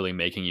that's really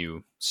making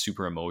you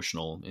super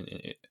emotional,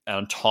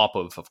 on top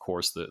of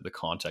course the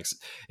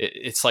context.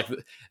 It's like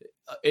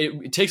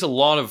it takes a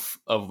lot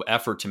of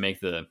effort to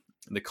make the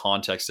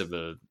context of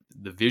the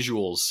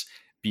visuals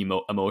be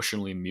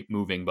emotionally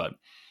moving, but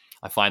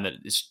I find that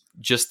it's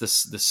just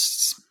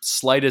this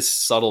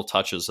slightest subtle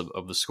touches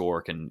of the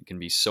score can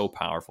be so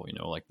powerful.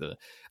 Like the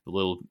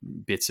little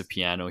bits of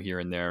piano here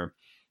and there.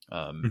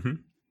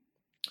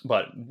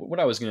 But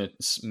what I was going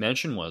to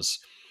mention was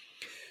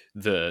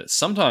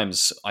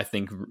sometimes I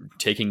think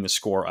taking the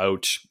score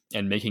out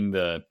and making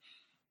the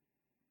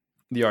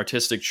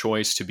artistic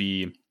choice to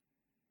be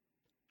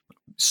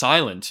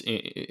silent,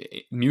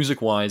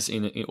 music wise,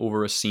 in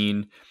over a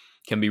scene,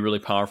 can be really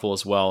powerful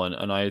as well.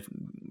 And I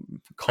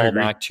call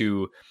back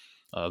to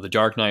The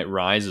Dark Knight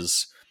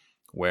Rises,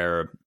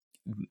 where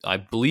I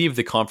believe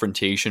the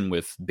confrontation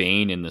with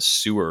Bane in the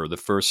sewer, the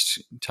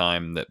first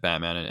time that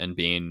Batman and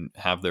Bane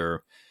have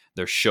their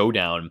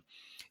showdown,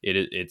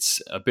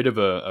 it's a bit of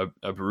a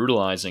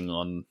brutalizing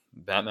on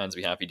Batman's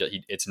behalf.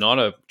 It's not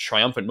a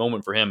triumphant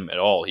moment for him at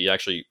all. He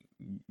actually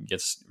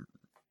gets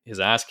his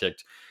ass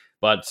kicked.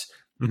 But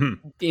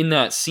in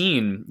that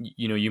scene,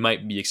 you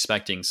might be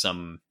expecting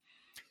some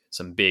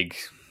big,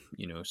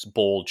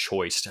 bold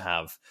choice to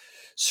have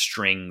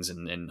strings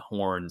and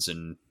horns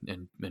and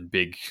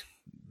big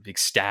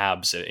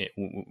stabs.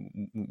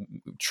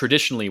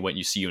 Traditionally, what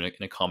you see in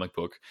a comic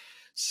book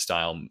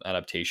style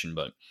adaptation,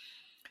 but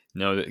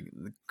no,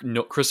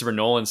 Christopher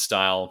Nolan's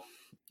style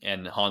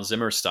and Hans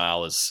Zimmer's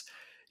style is,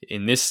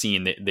 in this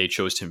scene, they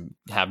chose to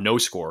have no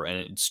score,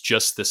 and it's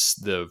just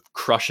the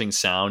crushing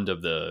sound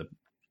of the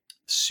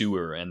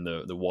sewer and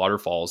the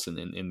waterfalls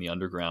in the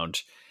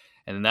underground.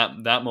 And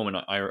in that moment,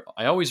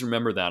 I always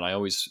remember that. I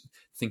always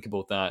think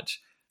about that,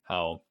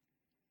 how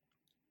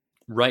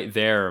right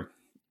there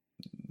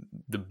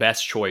the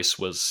best choice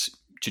was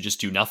to just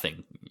do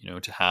nothing,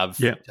 to have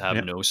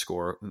no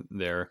score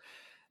there.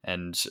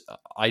 And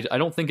I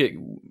don't think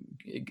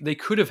they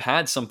could have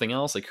had something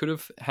else. They could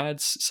have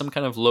had some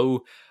kind of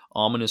low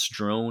ominous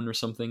drone or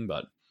something,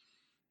 but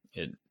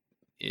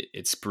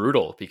it's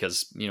brutal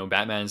because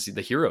Batman's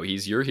the hero.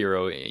 He's your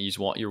hero.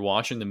 You're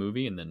watching the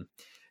movie, and then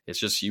it's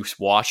just you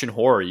watching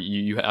horror.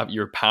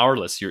 You're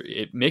powerless.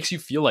 It makes you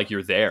feel like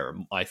you're there.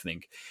 I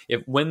think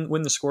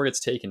when the score gets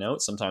taken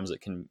out, sometimes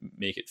it can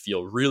make it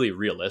feel really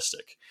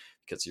realistic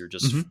because you're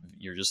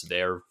just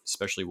there,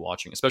 especially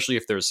watching. Especially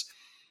if there's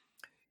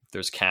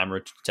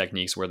camera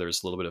techniques where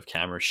there's a little bit of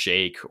camera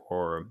shake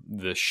or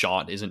the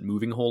shot isn't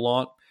moving a whole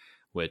lot,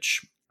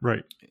 which,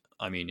 right.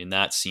 I mean, in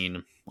that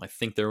scene, I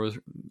think there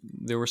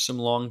were some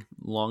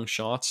long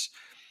shots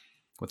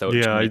without.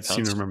 Yeah, I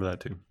seem to remember that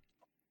too.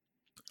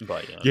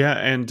 But yeah,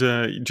 and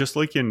just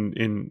like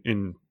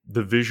in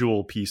the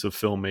visual piece of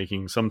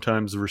filmmaking,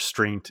 sometimes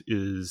restraint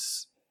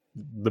is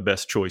the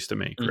best choice to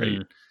make,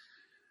 right?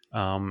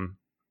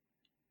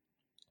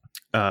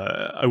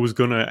 I was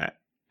gonna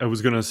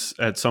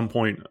at some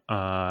point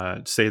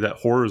say that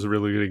horror is a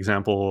really good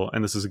example,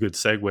 and this is a good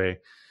segue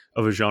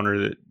of a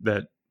genre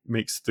that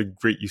makes the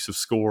great use of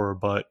score.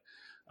 But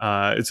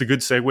it's a good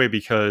segue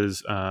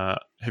because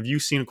have you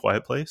seen A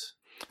Quiet Place?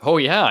 Oh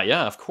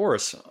yeah, of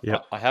course.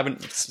 Yeah, I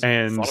haven't.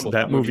 And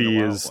that movie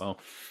is. Wow.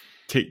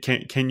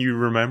 Can you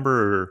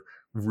remember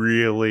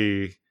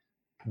really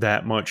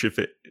that much? If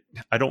it,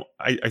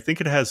 I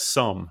think it has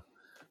some,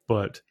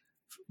 but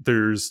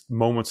there's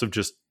moments of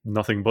just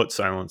nothing but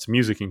silence,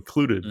 music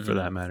included, for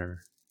that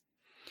matter.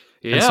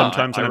 Yeah, and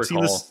sometimes I I've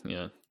recall, seen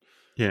this.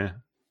 Yeah.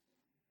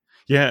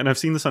 Yeah, and I've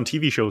seen this on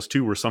TV shows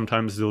too, where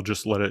sometimes they'll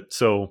just let it.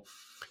 So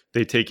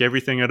they take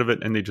everything out of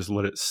it and they just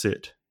let it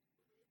sit.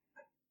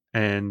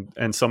 And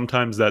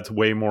sometimes that's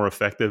way more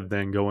effective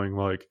than going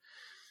like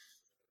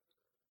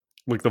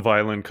the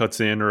violin cuts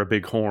in, or a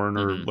big horn,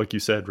 or like you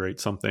said, right,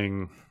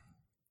 something.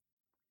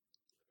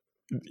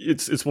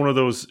 It's one of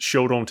those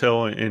show don't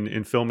tell in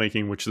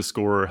filmmaking, which the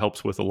score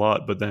helps with a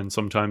lot. But then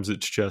sometimes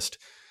it's just,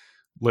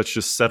 let's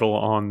just settle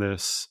on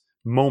this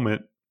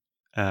moment,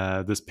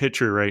 this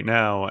picture right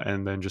now,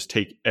 and then just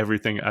take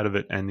everything out of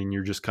it, and then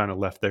you're just kind of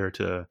left there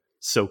to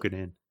soak it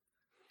in.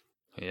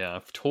 Yeah,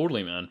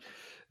 totally, man.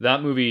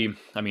 That movie,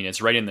 I mean,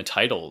 it's right in the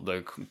title,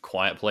 The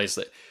Quiet Place.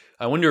 That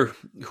I wonder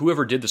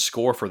whoever did the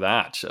score for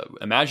that.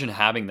 Imagine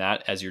having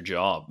that as your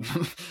job.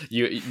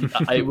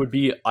 It would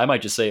be. I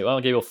might just say, well,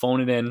 okay, we'll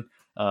phone it in.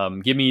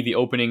 Give me the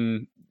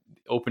opening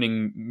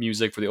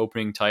music for the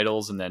opening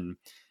titles, and then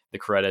the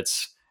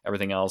credits.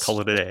 Everything else,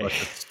 call it a day.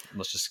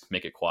 Let's just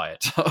make it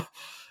quiet.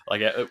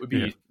 Like it would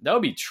be that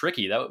would be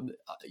tricky.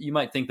 You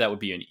might think that would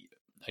be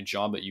a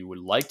job that you would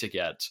like to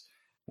get,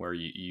 where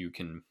you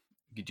can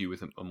do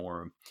with a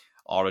more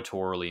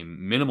auditorily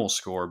minimal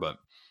score, but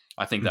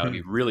I think that would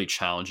be really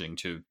challenging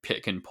to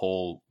pick and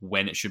pull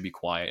when it should be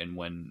quiet and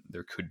when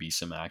there could be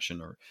some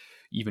action, or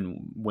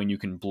even when you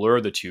can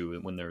blur the two,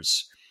 when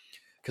there's,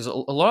 because a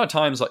lot of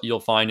times you'll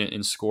find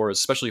in scores,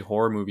 especially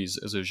horror movies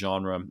as a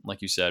genre,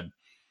 like you said,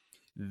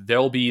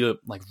 there'll be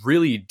like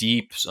really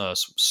deep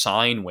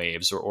sine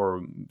waves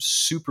or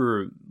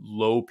super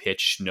low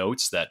pitched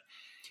notes that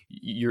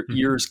your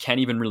ears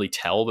can't even really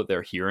tell that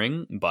they're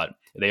hearing, but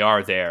they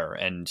are there,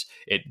 and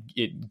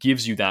it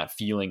gives you that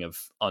feeling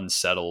of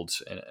unsettled.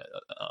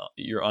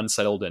 You're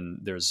unsettled, and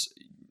there's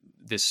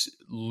this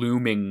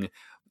looming,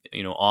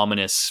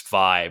 ominous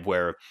vibe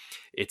where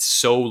it's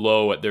so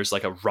low, there's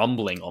like a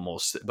rumbling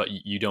almost, but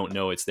you don't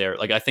know it's there.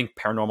 Like I think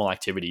Paranormal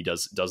Activity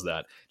does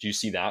that. Do you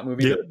see that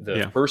movie? Yeah,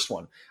 the first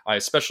one.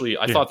 I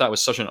thought that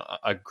was such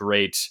a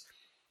great.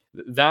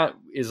 That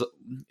is,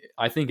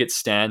 I think it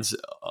stands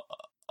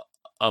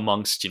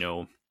amongst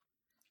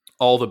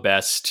all the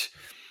best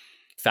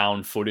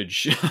found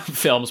footage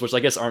films, which I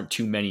guess aren't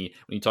too many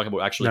when you talk about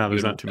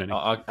there's not too many.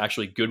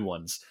 Actually good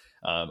ones.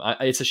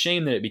 It's a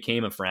shame that it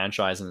became a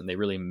franchise and they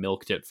really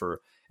milked it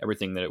for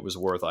everything that it was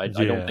worth. I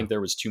don't think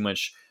there was too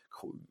much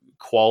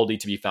quality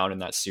to be found in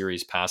that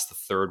series past the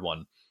third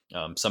one.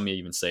 Some may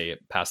even say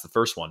past the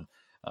first one.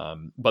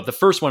 But the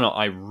first one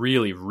I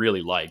really,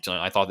 really liked, and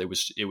I thought it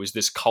was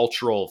this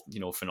cultural,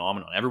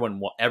 phenomenon.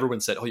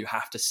 Everyone said, "Oh, you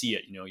have to see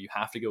it. You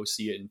have to go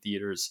see it in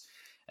theaters."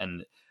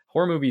 And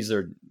horror movies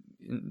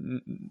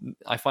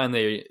I find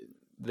they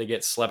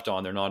get slept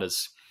on. They're not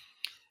as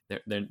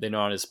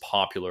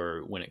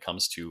popular when it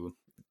comes to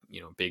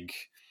big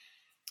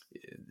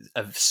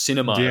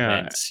cinema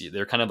events.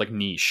 They're kind of like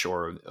niche,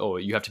 or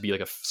you have to be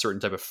like a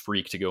certain type of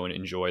freak to go and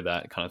enjoy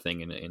that kind of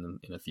thing in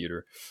a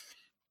theater.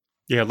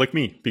 Yeah, like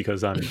me,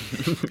 because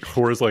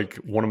horror is like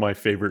one of my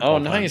favorite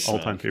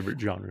all-time favorite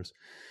genres.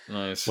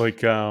 Nice.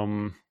 Like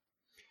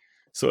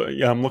so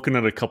yeah, I'm looking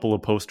at a couple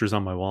of posters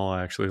on my wall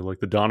actually, like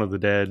the Dawn of the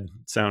Dead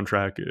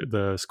soundtrack.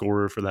 The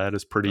score for that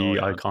is pretty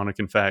iconic.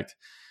 In fact,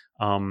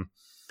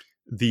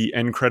 the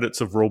end credits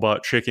of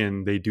Robot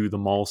Chicken, they do the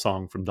mall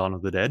song from Dawn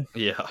of the Dead.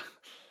 Yeah.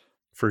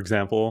 For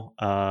example,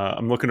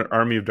 I'm looking at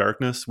Army of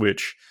Darkness,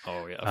 which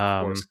of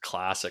course,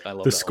 classic. I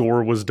love the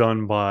score was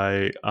done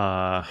by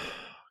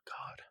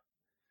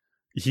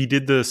he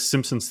did the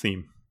Simpsons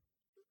theme.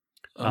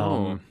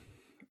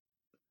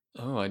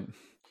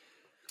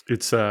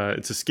 It's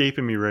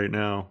escaping me right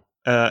now.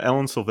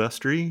 Alan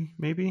Silvestri,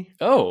 maybe.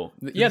 Oh,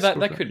 yeah,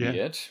 that could be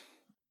it.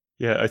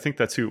 Yeah, I think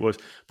that's who it was.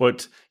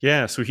 But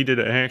yeah, so he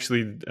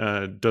actually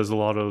does a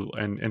lot of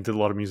and did a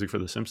lot of music for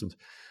The Simpsons.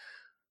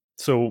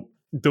 So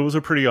those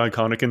are pretty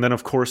iconic. And then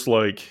of course,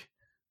 like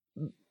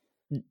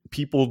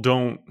people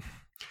don't.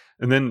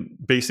 And then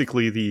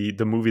basically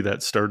the movie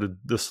that started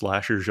the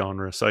slasher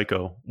genre,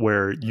 Psycho,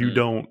 where you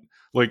don't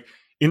like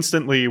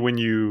instantly when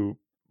you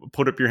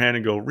put up your hand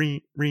and go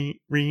re,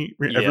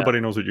 everybody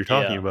knows what you're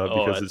talking about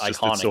because it's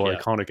so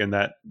iconic, and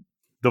that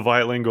the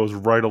violin goes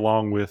right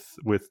along with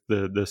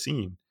the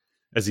scene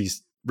as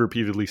he's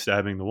repeatedly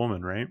stabbing the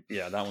woman, right?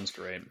 Yeah, that one's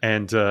great.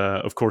 And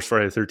of course,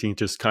 Friday the 13th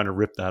just kind of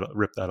ripped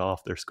that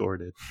off. Their score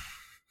did.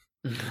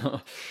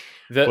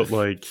 But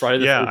like,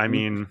 Friday the 13th, I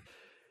mean.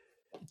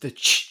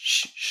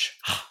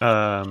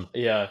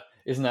 Yeah,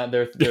 isn't that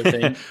their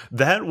thing?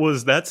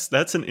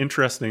 That's an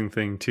interesting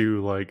thing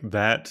too, like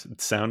that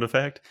sound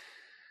effect.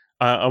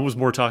 I was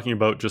more talking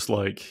about just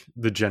like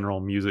the general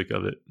music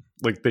of it.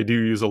 Like they do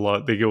use a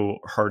lot, they go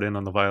hard in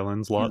on the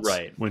violins lots,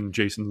 right, when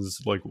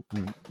Jason's like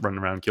running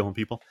around killing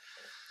people.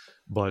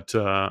 But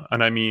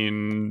and I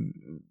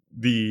mean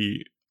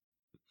the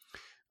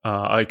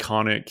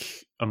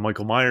iconic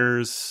Michael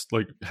Myers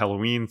like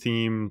Halloween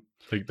theme,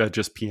 like that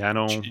just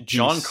piano.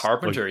 John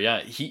Carpenter,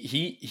 like,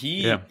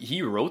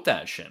 he wrote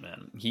that shit,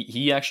 man.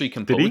 He actually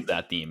composed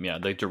that theme. Yeah,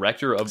 the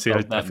director of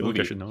that I feel movie.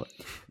 Like I should know it.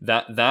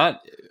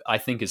 That I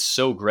think is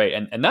so great,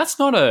 and that's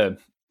not a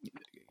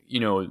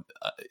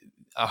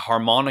a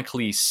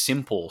harmonically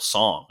simple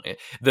song.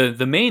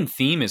 The main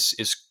theme is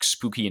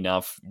spooky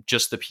enough,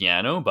 just the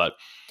piano, but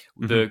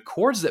Mhm. the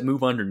chords that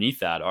move underneath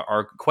that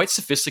are quite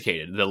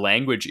sophisticated. The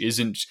language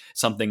isn't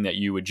something that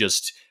you would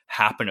just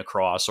happen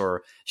across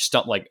or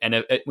stuff like.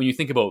 And when you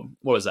think about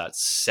what was that,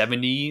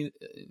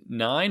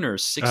 79 or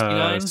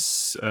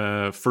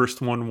 69?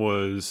 First one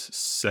was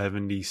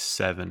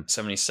 77.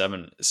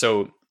 77.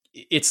 So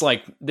it's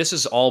like this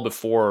is all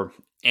before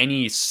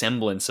any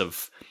semblance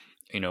of,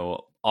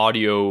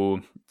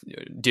 audio,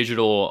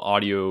 digital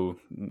audio,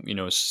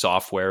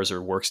 softwares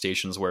or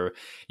workstations where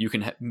you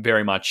can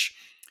very much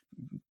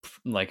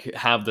like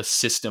have the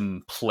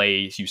system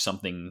play you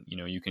something.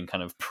 You can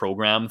kind of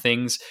program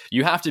things.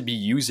 You have to be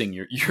using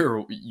your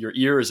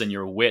ears and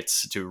your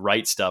wits to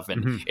write stuff,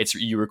 and Mhm.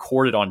 you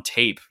record it on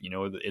tape.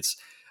 It's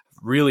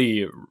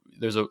really,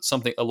 there's a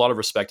lot of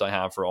respect I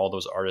have for all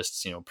those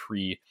artists,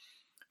 pre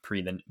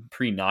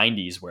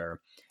 90s,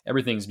 where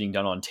everything's being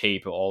done on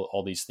tape.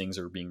 All these things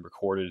are being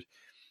recorded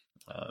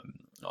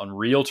on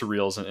reel to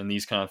reels and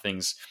these kind of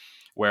things Oh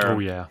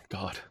where yeah,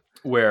 God.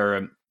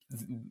 where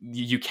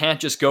you can't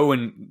just go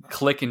and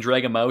click and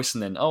drag a mouse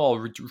and then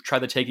I'll try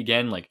the take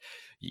again. Like,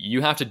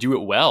 you have to do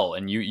it well,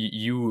 and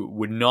you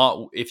would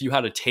not, if you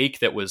had a take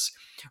that was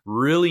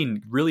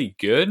really really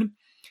good,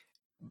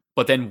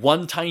 but then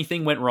one tiny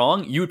thing went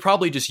wrong, you would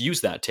probably just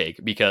use that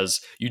take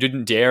because you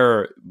didn't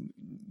dare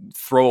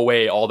throw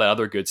away all that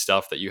other good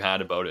stuff that you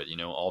had about it,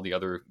 all the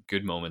other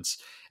good moments.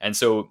 And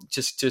so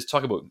just to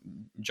talk about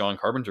John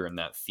Carpenter and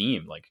that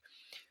theme, like,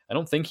 I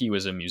don't think he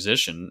was a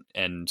musician,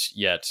 and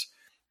yet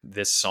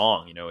this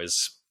song,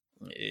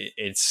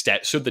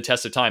 stood the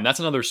test of time. That's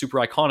another super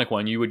iconic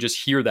one. You would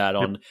just hear that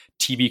Yep. on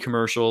TV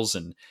commercials,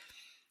 and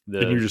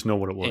And you just know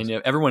what it was.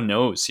 everyone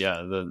knows.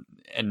 Yeah.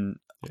 Yeah.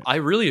 I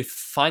really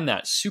find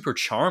that super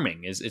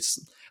charming. It's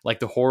like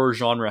the horror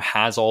genre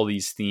has all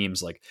these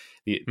themes, like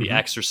the Mhm.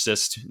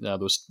 Exorcist,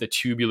 the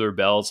tubular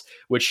bells,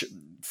 which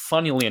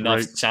funnily enough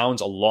Right.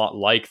 sounds a lot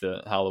like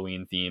the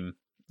Halloween theme.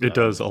 It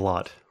does a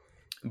lot.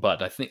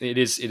 But I think it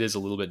is a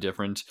little bit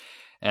different.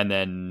 And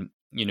then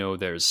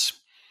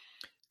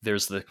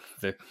there's the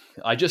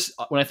I just,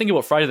 when I think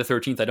about Friday the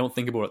 13th, I don't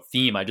think about a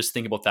theme. I just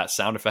think about that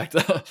sound effect.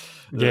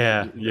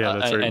 Yeah,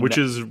 that's right. And Which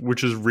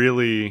is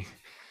really,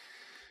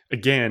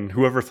 again,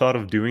 whoever thought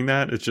of doing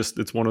that,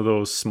 it's one of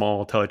those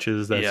small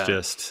touches that's Yeah.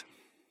 just,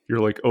 you're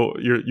like, oh,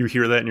 you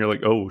hear that and you're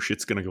like, oh,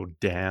 shit's gonna go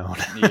down.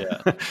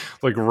 Yeah.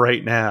 Like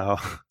right now.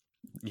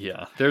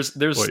 Yeah, there's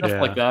But stuff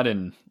yeah. like that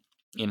in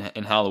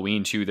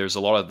Halloween too. There's a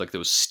lot of like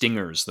those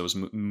stingers, those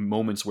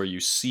moments where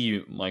you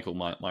see Michael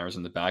Myers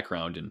in the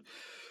background, and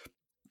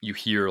you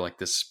hear like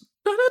this,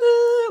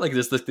 like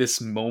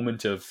this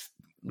moment of,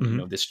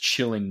 Mhm. this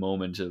chilling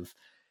moment of,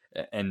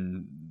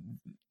 and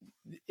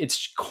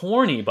it's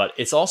corny, but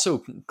it's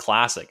also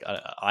classic.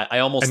 I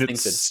almost And think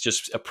that it's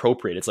just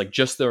appropriate. It's like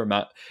just the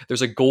amount.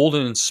 There's a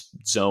golden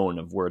zone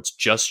of where it's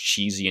just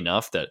cheesy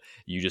enough that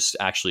you just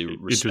actually It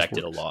just respect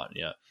it a works. lot.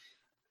 Yeah.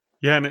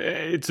 Yeah, and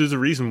there's a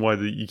reason why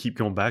you keep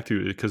going back to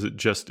it, because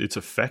it's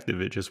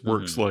effective. It just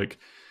works. Mhm. Like,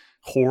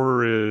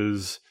 horror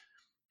is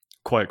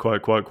quiet,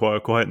 quiet, quiet,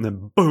 quiet, quiet, and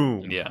then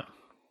boom. Yeah.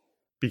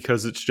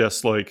 Because it's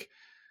just like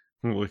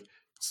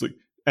it's like,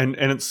 and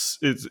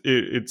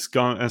it's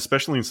gone,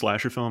 especially in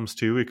slasher films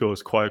too. It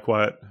goes quiet,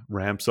 quiet,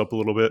 ramps up a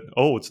little bit.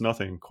 Oh, it's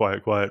nothing.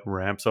 Quiet, quiet,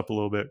 ramps up a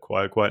little bit.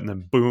 Quiet, quiet, and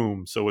then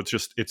boom. So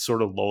it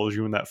sort of lulls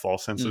you in that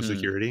false sense of Mhm.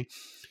 security,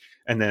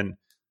 and then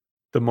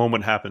the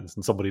moment happens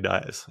and somebody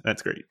dies.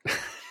 That's great.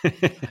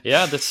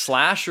 Yeah, the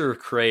slasher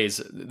craze,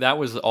 that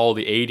was all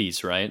the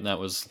 80s, right? And that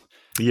was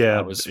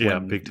Yeah,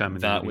 when big time in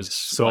the that 80s. was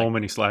So like,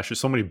 many slashers,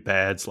 so many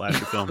bad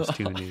slasher films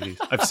too in the 80s.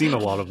 I've seen a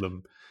lot of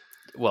them.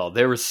 well,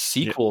 there were Yeah,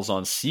 sequels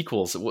on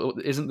sequels.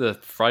 Isn't the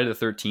Friday the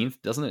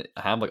 13th, doesn't it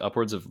have like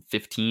upwards of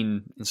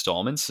 15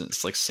 installments?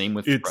 It's like same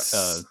with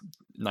it's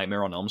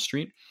Nightmare on Elm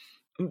Street.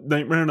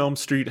 Nightmare on Elm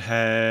Street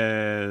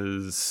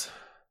has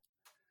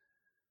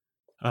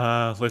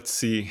let's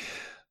see.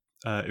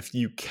 If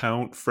you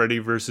count Freddy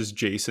versus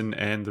Jason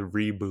and the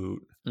reboot,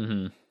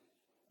 Mhm.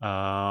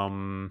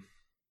 um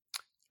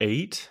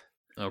 8.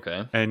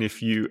 Okay. And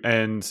if you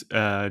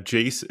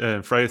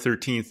Jason Friday the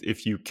 13th,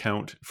 if you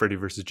count Freddy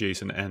versus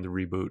Jason and the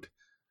reboot,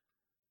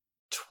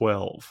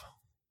 12.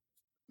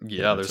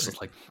 Yeah, That's there's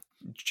right. like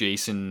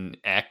Jason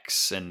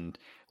X, and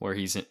where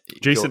he's in,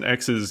 Jason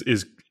X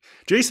is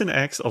Jason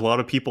X. A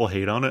lot of people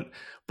hate on it,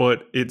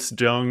 but it's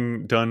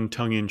done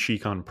tongue in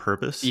cheek on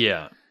purpose,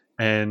 yeah.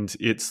 and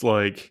it's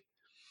like,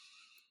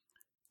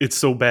 it's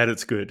so bad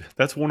it's good.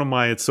 That's one of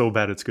my it's so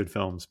bad it's good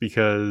films,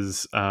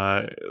 because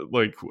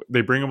like, they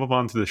bring him up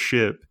onto the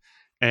ship,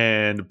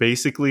 and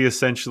basically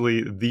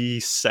essentially the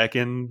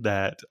second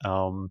that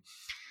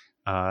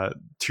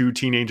two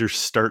teenagers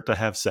start to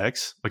have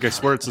sex, like, I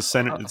swear it's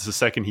the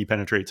second he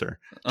penetrates her,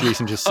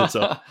 Jason just sits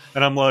up,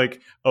 and I'm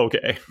like,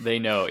 okay. They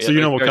know. So Yeah, you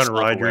they're know what very kind of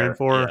ride you're in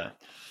self-aware. for. Yeah.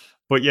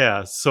 But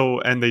yeah, so,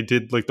 and they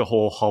did like the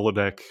whole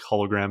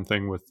hologram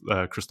thing with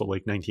Crystal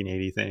Lake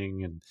 1980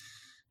 thing, and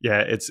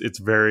yeah, it's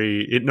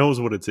very, it knows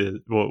what it is,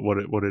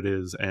 what it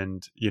is,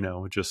 and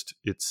just,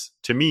 it's,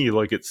 to me,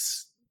 like,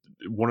 it's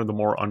one of the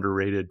more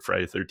underrated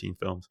Friday 13th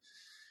films.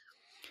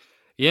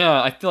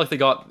 Yeah, I feel like they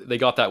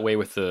got that way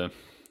with the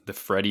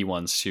Freddy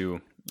ones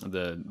too.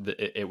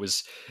 It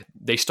was,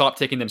 they stopped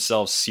taking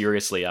themselves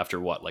seriously after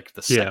what, like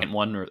the Yeah. second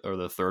one or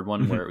the third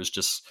one, where it was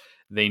just,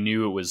 they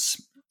knew it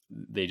was,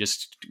 they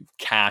just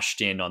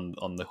cashed in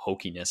on the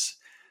hokiness,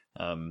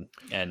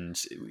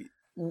 and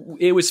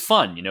it was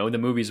fun. The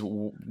movies,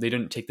 they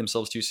didn't take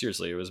themselves too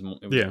seriously. It was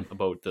Yeah.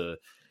 about the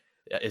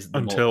is the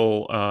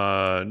Until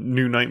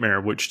New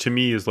Nightmare, which to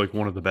me is like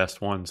one of the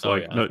best ones. Oh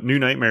Like, yeah, no, New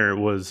Nightmare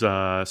was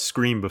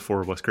Scream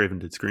before Wes Craven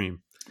did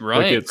Scream. Like,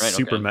 right, it's right,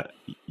 super okay. meta.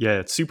 Yeah,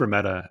 it's super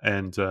meta,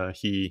 and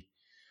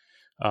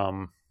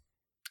um,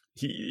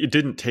 it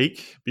didn't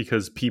take,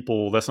 because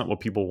that's not what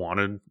people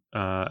wanted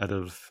out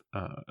of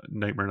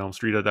Nightmare on Elm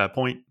Street at that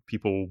point.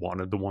 People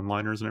wanted the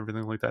one-liners and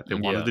everything like that. They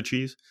wanted Yeah. the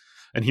cheese,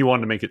 and he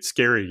wanted to make it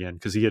scary again,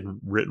 because he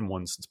hadn't written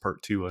one since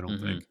part 2, I don't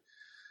Hmm. think.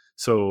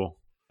 So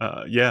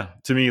yeah,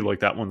 to me, like,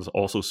 that one's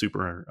also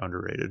super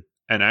underrated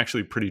and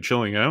actually pretty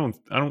chilling. I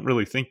don't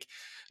really think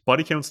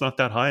body count's not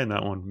that high in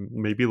that one.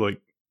 Maybe like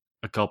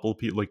a couple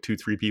people, like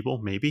 2-3 people,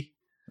 maybe.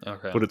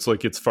 Okay. But it's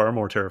like, it's far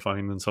more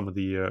terrifying than some of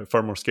the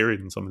far more scary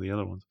than some of the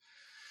other ones.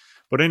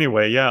 But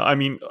anyway, yeah, I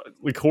mean,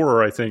 like,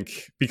 horror, I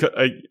think, because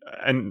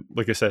and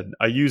like I said,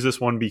 I use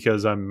this one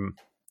because I'm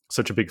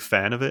such a big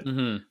fan of it,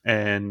 Hmm.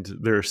 and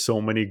there are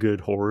so many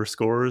good horror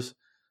scores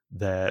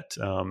that,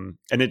 and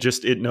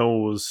it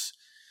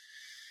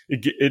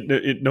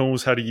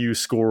knows how to use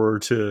score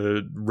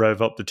to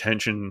rev up the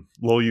tension,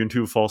 lull you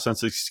into a false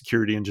sense of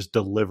security, and just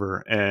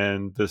deliver.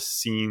 And the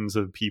scenes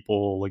of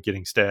people, like,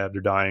 getting stabbed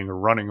or dying or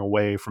running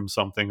away from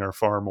something, are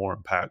far more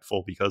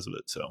impactful because of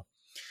it. So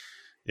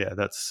yeah,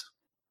 that's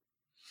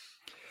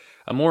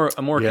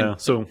yeah.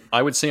 So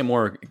I would say a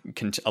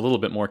little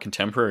bit more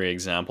contemporary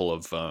example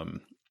of,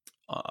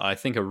 I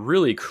think a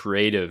really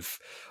creative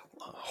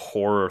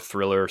horror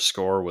thriller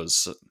score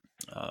was,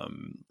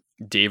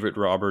 David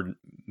Robert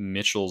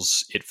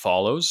Mitchell's It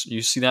Follows.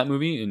 You see that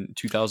movie in yep,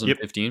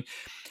 2015?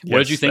 What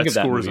did you yes, think that of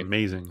that score is movie?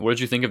 amazing. What did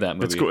you think of that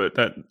It's movie?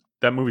 good.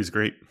 That movie's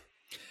great.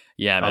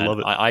 Yeah, I man, love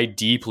it. I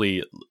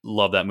deeply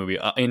love that movie.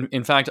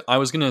 In fact, I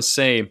was gonna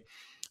say,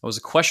 a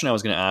question I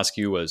was gonna ask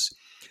you was,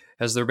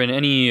 has there been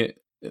any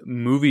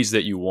movies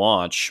that you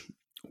watch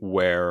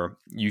where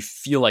you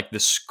feel like the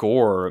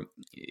score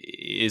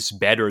is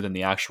better than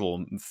the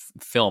actual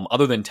film,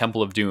 other than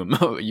Temple of Doom?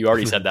 You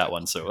already said that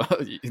one, so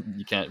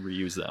you can't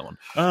reuse that one.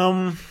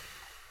 um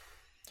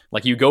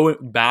Like, you go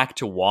back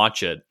to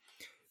watch it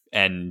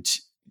and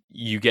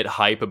you get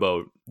hype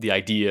about the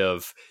idea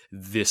of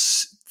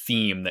this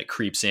theme that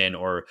creeps in,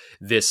 or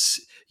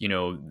this,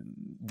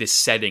 this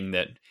setting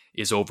that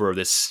is over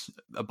this,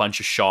 a bunch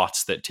of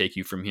shots that take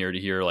you from here to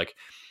here. Like,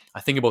 I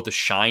think about The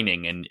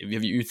Shining, and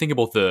if you think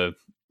about the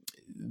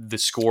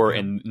score yeah.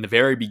 in the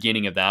very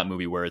beginning of that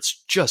movie, where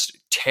it's just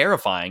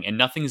terrifying and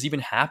nothing's even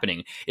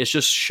happening. It's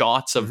just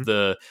shots of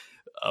Mhm.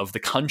 the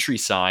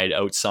countryside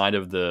outside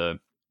of the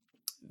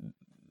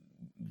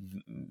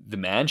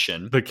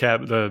mansion,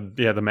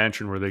 The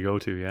mansion where they go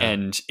to, yeah.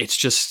 and it's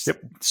just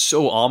Yep.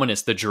 so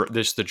ominous. The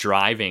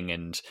driving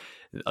and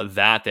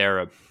that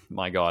there.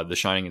 My God, The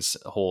Shining is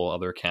a whole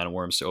other can of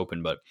worms to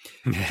open. But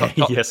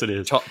Yes, it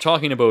is.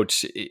 talking about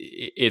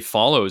It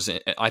Follows,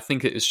 I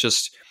think it's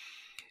just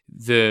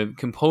the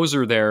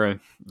composer there,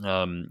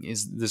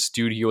 is this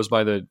dude. He goes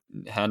by the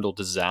handle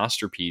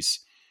Disaster Piece,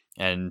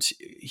 and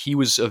he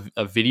was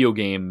a video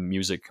game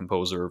music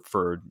composer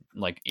for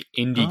like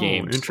indie Oh,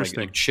 games, like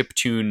interesting.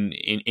 chiptune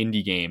in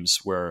indie games,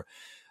 where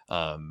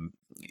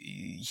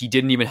he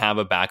didn't even have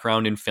a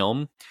background in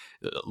film.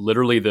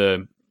 Literally,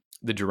 the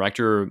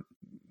director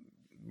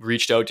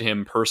reached out to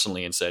him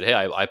personally and said, "Hey,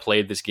 I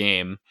played this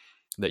game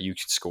that you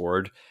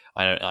scored.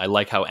 I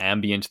like how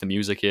ambient the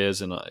music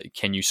is, and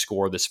can you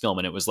score this film?"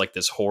 And it was like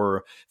this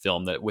horror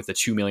film that with a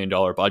 $2 million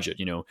budget.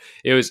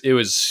 It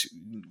was.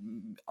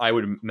 I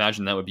would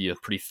imagine that would be a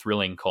pretty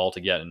thrilling call to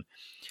get. And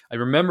I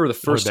remember the Oh,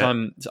 I first bet.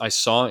 time I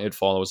saw It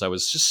Follows, I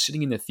was just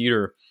sitting in the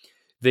theater.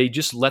 They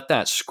just let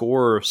that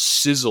score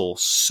sizzle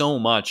so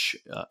much,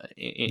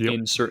 Yep.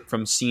 insert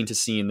from scene to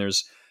scene.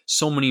 There's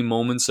so many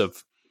moments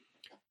of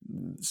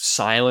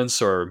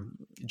silence, or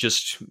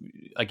just,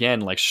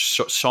 again, like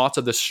shots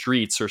of the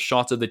streets or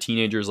shots of the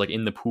teenagers like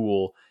in the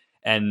pool,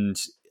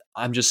 and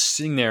I'm just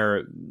sitting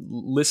there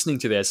listening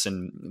to this,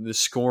 and the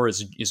score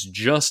is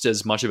just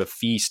as much of a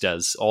feast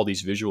as all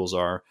these visuals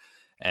are.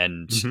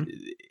 And Hmm.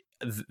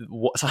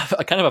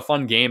 kind of a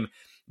fun game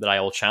that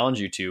I will challenge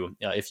you to,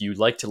 if you'd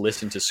like to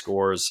listen to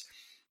scores,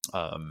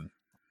 um,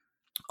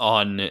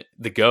 on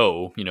the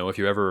go, if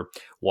you're ever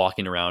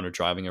walking around or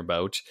driving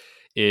about,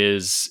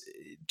 is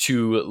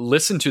to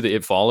listen to the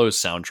It Follows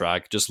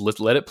soundtrack, just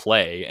let it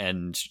play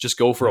and just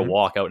go for a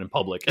walk out in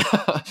public.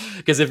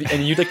 Because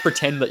and you like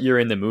pretend that you're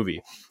in the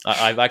movie.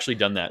 I've actually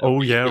done that.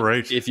 Oh yeah,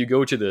 right. If you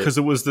go to the, because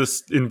it was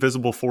this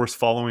invisible force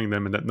following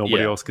them and that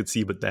nobody else could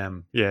see but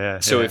them. Yeah.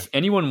 So if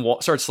anyone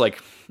starts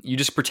like, you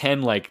just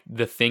pretend like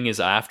the thing is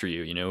after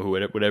you,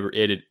 whatever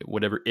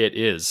it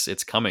is,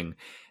 it's coming.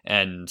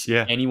 And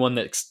anyone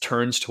that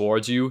turns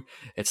towards you,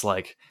 it's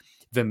like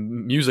the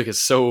music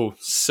is so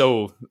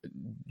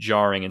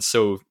jarring and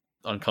so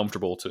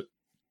uncomfortable to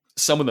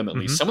some of them, at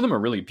least. Some of them are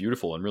really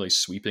beautiful and really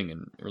sweeping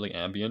and really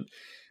ambient,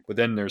 but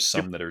then there's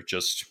some that are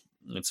just,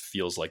 it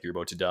feels like you're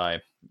about to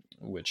die,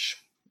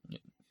 which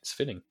is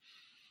fitting.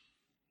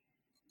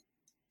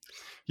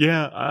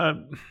 Yeah.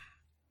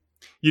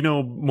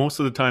 Most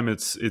of the time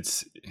it's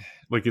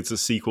like it's a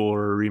sequel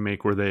or a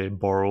remake where they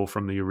borrow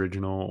from the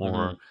original,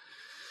 or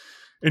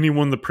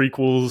anyone the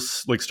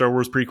prequels, like Star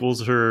Wars prequels,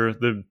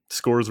 the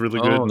score is really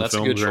good. That's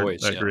a good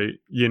choice. That great,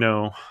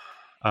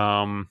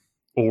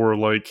 or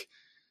like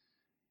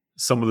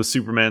some of the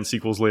Superman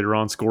sequels later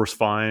on, score's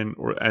fine,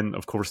 and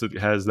of course it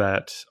has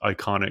that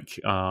iconic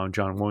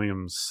John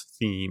Williams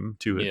theme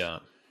to it. Yeah.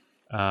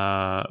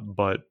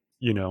 But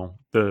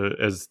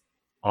as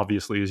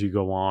obviously as you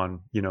go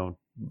on,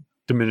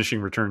 diminishing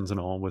returns and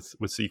all with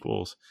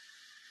sequels,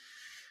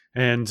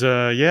 and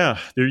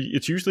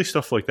it's usually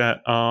stuff like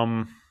that.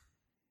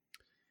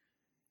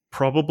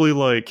 Probably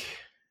like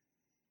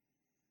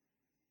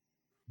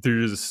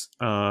there's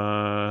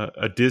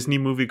a Disney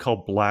movie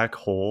called Black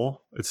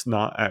Hole. It's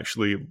not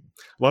actually, a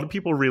lot of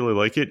people really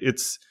like it.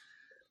 It's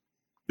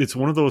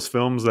one of those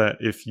films that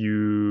if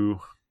you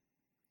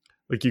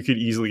like, you could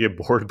easily get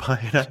bored by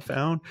it. I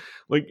found,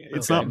 like,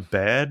 it's not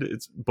bad.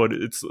 But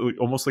it's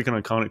almost like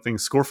an iconic thing.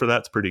 Score for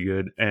that's pretty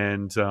good.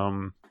 And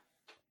what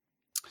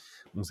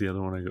was the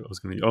other one I was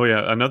going to? Oh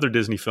yeah, another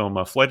Disney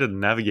film, Flight of the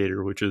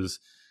Navigator, which is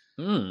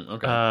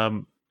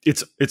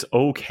it's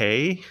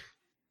okay.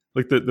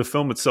 Like the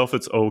film itself,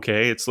 it's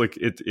okay. It's like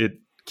it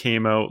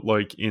came out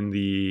like in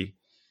the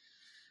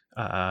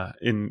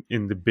in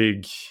the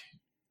big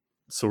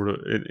sort of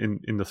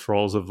in the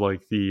thralls of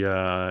like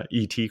the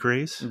ET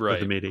craze of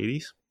the mid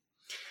 80s,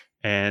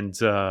 and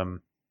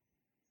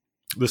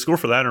the score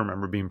for that I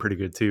remember being pretty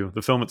good too.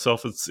 The film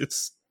itself,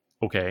 it's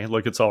okay,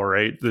 like it's all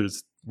right.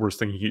 There's worse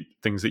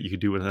things that you could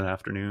do with an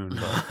afternoon.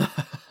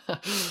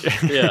 But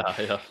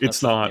yeah,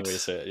 it's not way to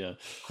say it,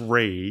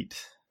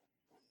 great.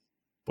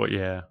 But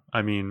yeah,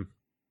 I mean,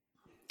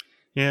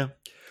 yeah.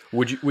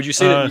 Would you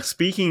say that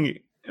speaking?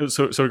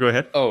 So go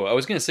ahead. Oh, I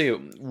was going to say,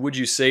 would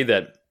you say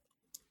that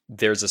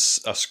there's a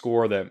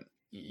score that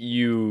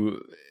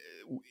you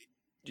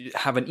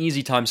have an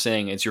easy time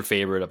saying it's your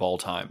favorite of all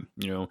time?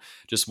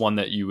 Just one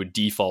that you would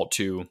default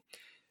to.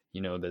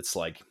 That's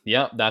like,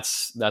 yeah,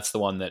 that's the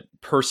one that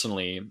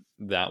personally,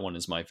 that one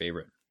is my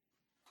favorite.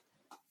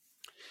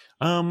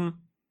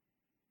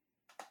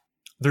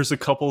 There's a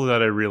couple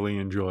that I really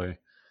enjoy.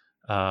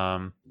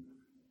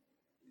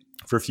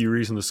 For a few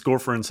reasons. The score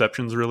for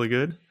Inception is really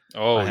good.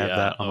 I have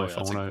that on my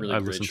phone. I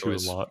listen to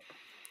it a lot.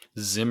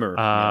 Zimmer.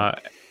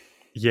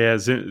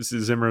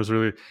 Zimmer is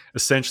really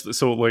essentially,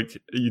 so like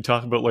you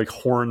talk about like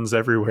horns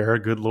everywhere,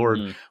 good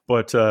Lord.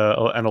 But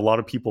and a lot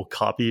of people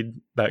copied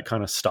that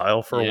kind of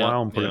style for a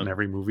while and put it in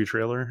every movie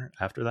trailer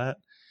after that.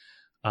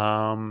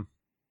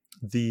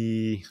 Let's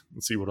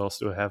see, what else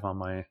do I have on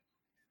my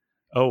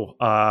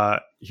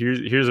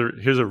here's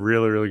a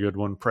really, really good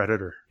one,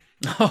 Predator.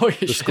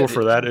 The score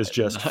for that is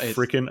just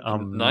freaking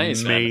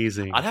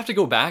amazing. Man. I'd have to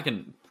go back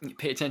and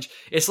pay attention.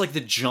 It's like the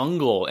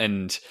jungle,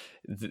 and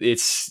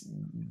it's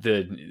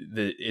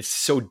it's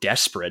so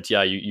desperate.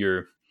 Yeah,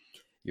 you're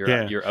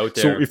out there.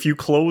 So if you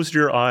closed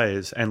your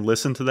eyes and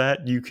listen to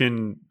that, you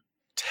can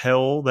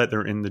tell that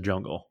they're in the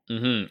jungle.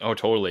 Mm-hmm. Oh,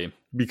 totally.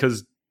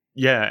 Because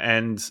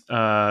and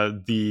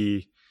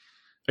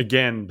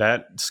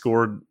that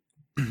score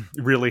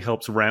really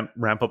helps ramp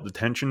up the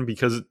tension,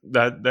 because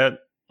that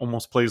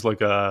almost plays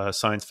like a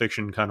science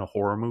fiction kind of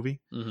horror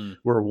movie,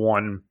 where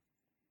one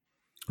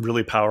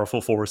really powerful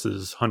force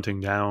is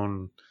hunting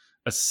down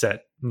a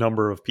set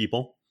number of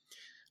people,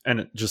 and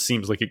it just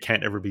seems like it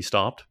can't ever be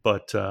stopped.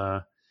 But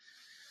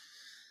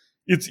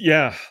it's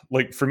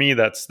like for me,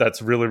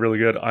 that's really, really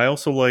good. I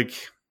also like,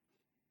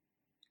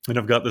 and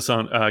I've got this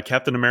on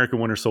Captain America: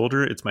 Winter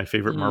Soldier. It's my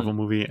favorite Marvel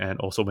movie and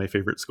also my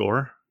favorite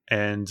score.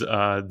 And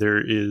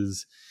there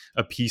is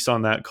a piece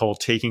on that called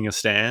 "Taking a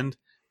Stand,"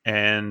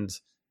 and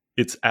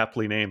it's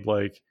aptly named.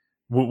 Like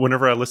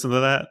whenever I listen to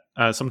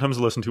that, sometimes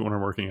I listen to it when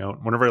I'm working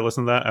out. Whenever I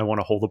listen to that, I want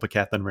to hold up a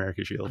Captain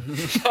America shield.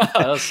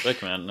 That's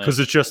sick, man. Because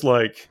it's just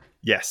like,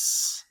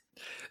 yes.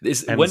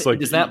 Does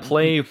that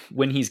play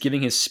when he's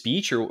giving his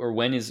speech, or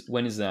when is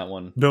that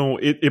one? No,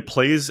 it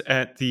plays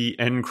at the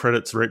end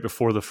credits right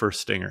before the first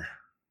stinger.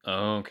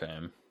 Oh, okay.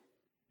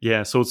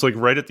 Yeah, so it's like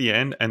right at the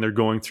end, and they're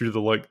going through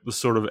the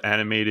sort of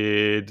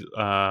animated.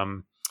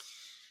 I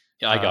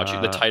got you.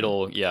 The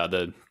title, and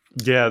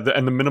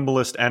the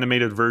minimalist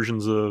animated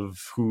versions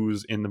of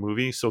who's in the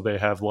movie. So they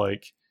have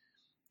like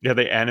yeah,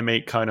 they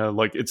animate kind of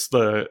like it's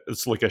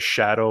like a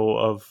shadow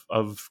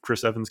of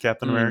Chris Evans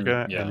Captain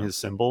America and Yeah, his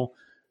symbol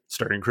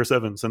starting Chris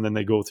Evans, and then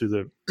they go through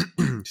the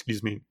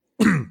excuse me,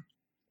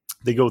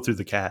 they go through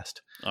the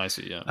cast I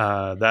see.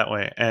 Yeah. that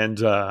way. And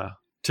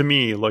to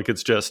me, like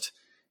it's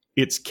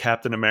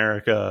Captain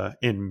America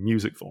in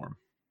music form.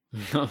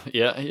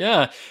 Yeah,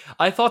 yeah.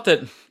 I thought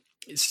that,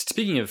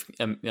 speaking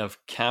of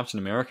Captain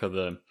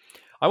America,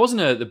 I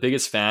wasn't the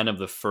biggest fan of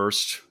the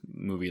first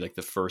movie, like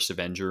the first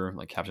Avenger,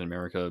 like Captain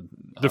America.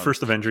 The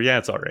first Avenger, yeah,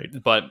 it's all right.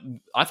 But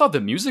I thought the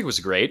music was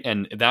great,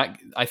 and that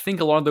I think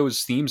a lot of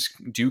those themes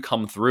do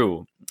come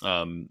through.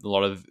 A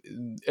lot of,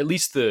 at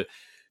least the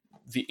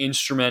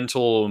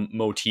instrumental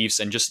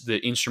motifs and just the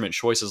instrument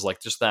choices, like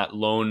just that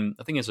lone,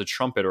 I think it's a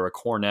trumpet or a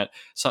cornet,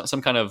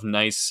 some kind of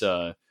nice,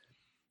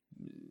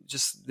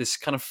 just this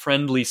kind of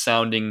friendly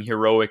sounding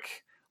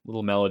heroic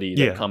little melody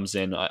that Yeah. comes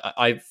in.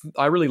 I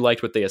really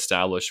liked what they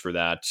established for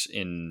that.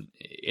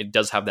 It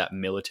does have that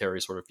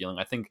military sort of feeling.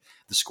 I think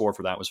the score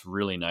for that was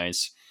really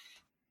nice.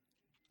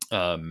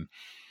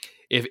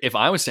 If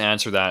I was to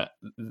answer that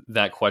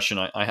question,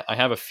 I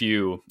have a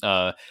few.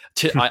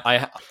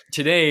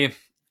 Today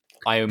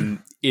I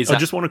am I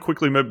just want to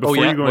quickly before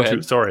you go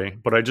into sorry,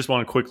 but I just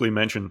want to quickly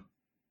mention,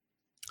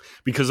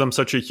 because I'm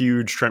such a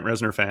huge Trent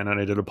Reznor fan and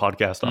I did a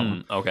podcast on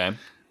him. Okay.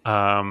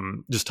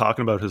 Just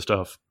talking about his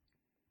stuff.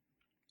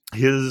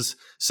 His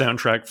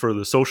soundtrack for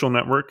The Social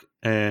Network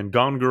and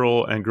Gone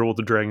Girl and Girl with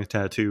the Dragon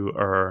Tattoo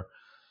are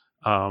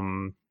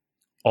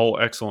all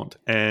excellent.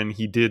 And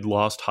he did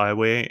Lost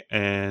Highway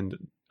and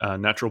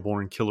Natural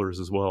Born Killers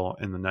as well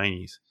in the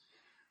 90s.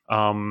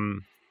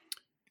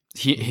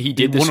 He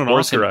did this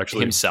Oscar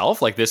actually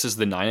himself. Like, this is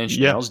the Nine Inch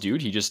Nails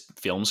dude. He just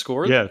film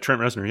scored. Yeah,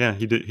 Trent Reznor. Yeah,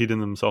 he did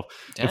them himself.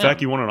 Damn. In fact,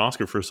 he won an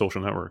Oscar for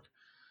Social Network.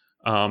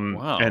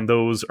 Wow. And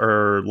those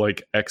are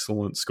like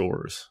excellent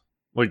scores.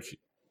 Like,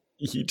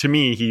 to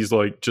me, he's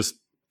like just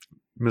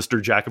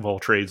Mr. Jack of all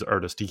trades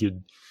artist. He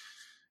could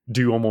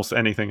do almost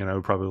anything, and I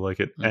would probably like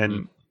it. Mm-hmm.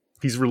 And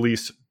he's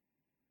released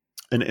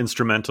an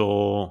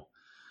instrumental.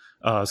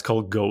 It's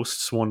called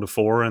Ghosts 1 to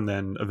 4, and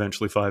then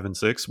eventually 5 and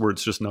 6, where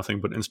it's just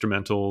nothing but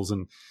instrumentals.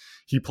 And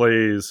he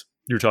plays.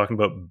 You're talking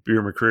about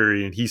Bear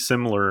McCreary, and he's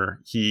similar.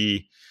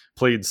 He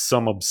played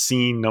some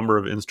obscene number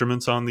of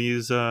instruments on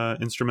these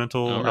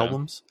instrumental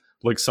albums,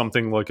 like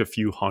something like a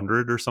few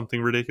hundred or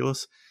something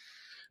ridiculous.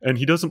 And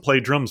he doesn't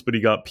play drums, but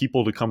he got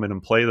people to come in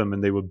and play them,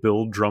 and they would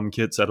build drum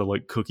kits out of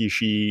like cookie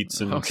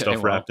sheets and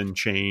stuff wrapped in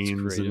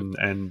chains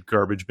and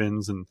garbage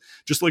bins and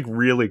just like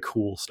really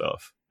cool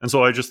stuff. And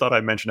so I just thought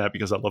I'd mention that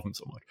because I love him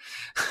so much.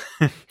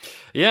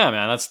 Yeah,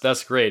 man,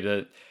 that's great.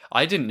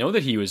 I didn't know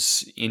that he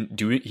was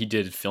he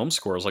did film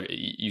scores. Like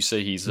you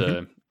say, he's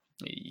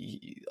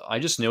I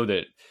just know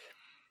that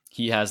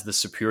he has the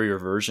superior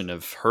version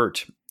of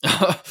Hurt.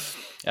 I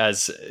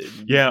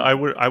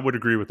would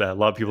agree with that. A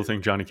lot of people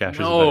think Johnny Cash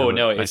is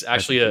it's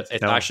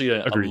actually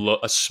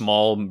a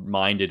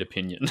small-minded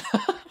opinion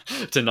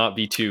to not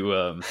be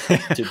too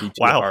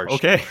harsh.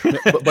 Okay.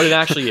 but it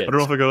actually is. I don't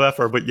know if I go that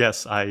far, but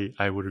yes,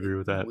 I would agree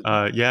with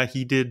that.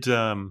 He did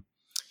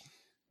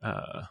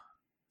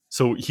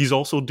so he's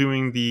also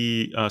doing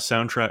the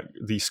soundtrack,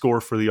 the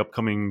score for the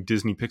upcoming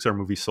Disney Pixar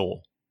movie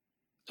Soul.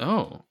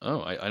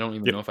 I don't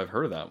even know if I've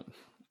heard of that one.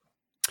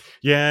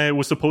 Yeah, it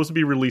was supposed to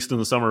be released in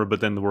the summer,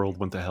 but then the world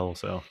went to hell,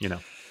 so, you know.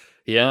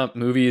 Yeah,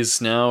 movies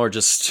now are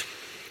just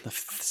a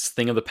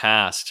thing of the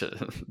past.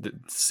 The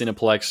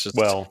Cineplex just...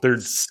 Well, they're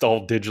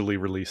all digitally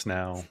released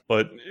now,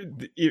 but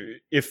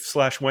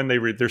when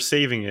they're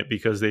saving it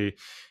because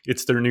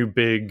it's their new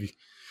big...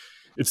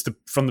 It's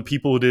from the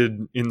people who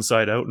did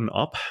Inside Out and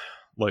Up,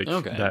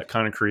 that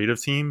kind of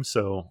creative team,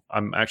 so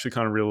I'm actually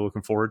kind of really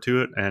looking forward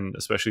to it, and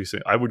especially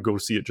I would go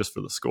see it just for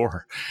the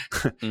score,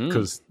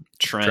 because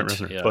Trent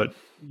Reznor, but...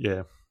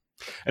 Yeah.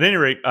 At any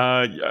rate,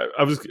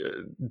 I was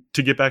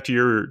to get back to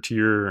your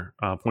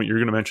point. You're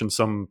going to mention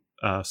some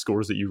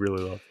scores that you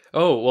really love.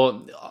 Oh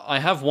well, I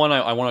have one.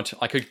 I want to.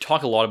 I could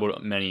talk a lot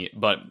about many,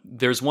 but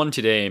there's one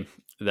today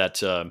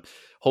that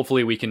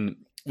hopefully we can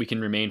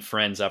remain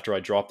friends after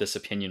I drop this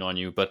opinion on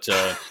you. But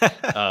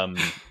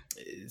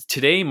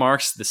today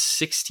marks the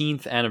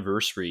 16th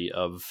anniversary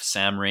of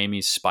Sam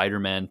Raimi's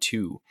Spider-Man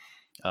 2.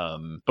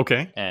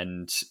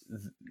 And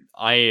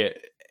I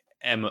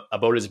am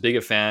about as big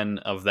a fan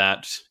of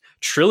that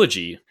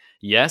trilogy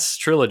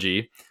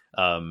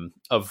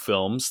of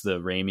films, the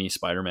Raimi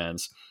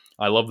Spider-Mans.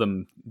 I love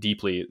them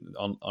deeply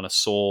on a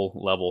soul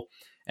level,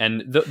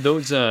 and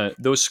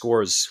those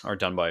scores are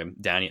done by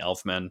Danny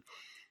Elfman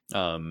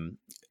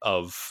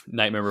of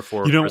Nightmare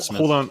Before Christmas.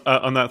 Hold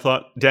on that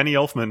thought. Danny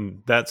Elfman,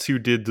 that's who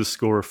did the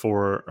score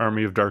for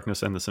Army of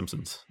Darkness and The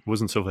Simpsons. It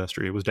wasn't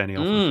Silvestri, it was Danny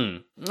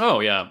Elfman.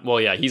 Oh yeah,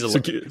 well yeah, he's a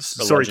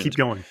sorry, legend. Keep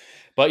going.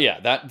 But yeah,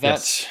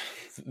 that's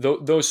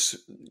those.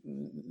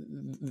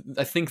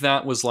 I think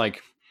that was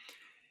like,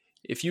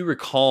 if you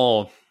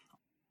recall,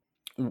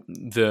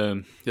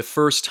 the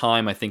first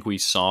time I think we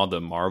saw the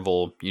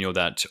Marvel,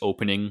 that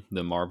opening,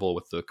 the Marvel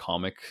with the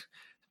comic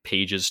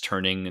pages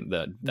turning,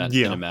 that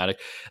cinematic,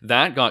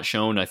 that got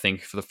shown I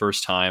think for the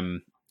first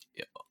time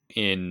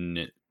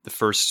in the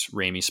first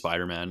Raimi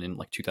Spider-Man in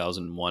like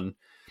 2001.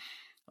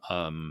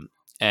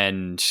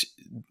 And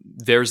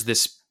there's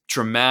this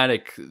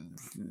dramatic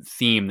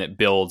theme that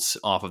builds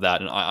off of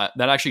that, and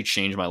that actually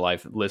changed my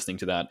life listening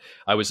to that.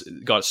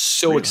 Got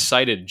so Really?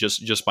 excited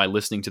just by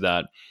listening to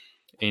that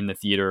in the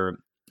theater.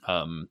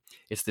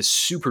 It's this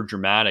super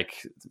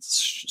dramatic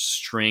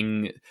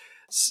string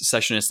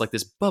session. It's like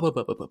this, and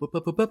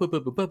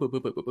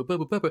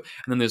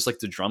then there's like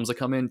the drums that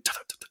come in,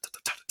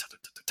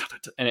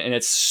 and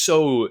it's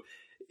so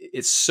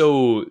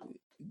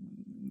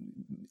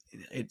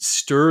it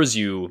stirs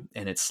you,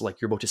 and it's like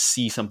you're about to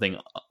see something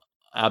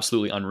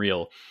absolutely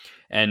unreal.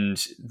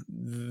 And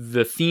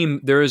the theme,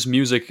 there is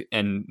music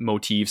and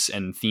motifs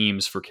and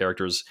themes for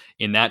characters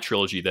in that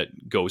trilogy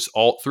that goes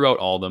all throughout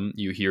all of them.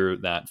 You hear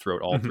that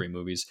throughout all three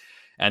movies.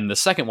 And the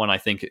second one, I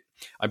think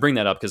I bring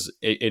that up because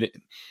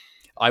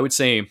I would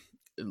say,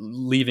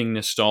 leaving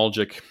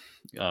nostalgic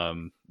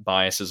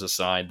biases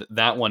aside,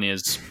 that one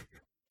is,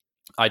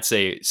 I'd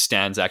say,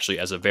 stands actually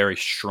as a very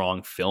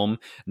strong film,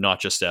 not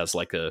just as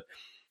like a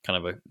kind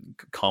of a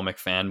comic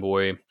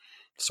fanboy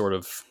sort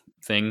of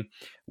thing,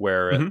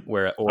 where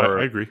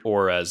I agree.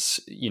 or as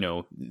you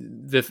know,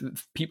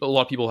 a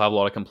lot of people have a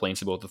lot of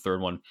complaints about the third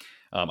one.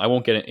 I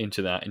won't get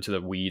into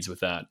the weeds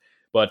with that,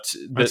 but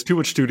that's too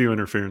much studio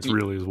interference,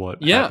 really, is what.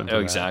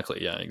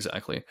 Exactly. Yeah,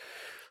 exactly.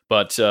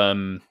 But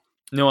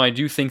no, I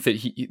do think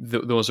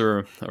that those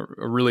are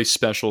a really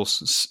special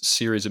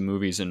series of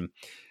movies, and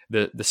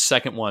the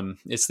second one,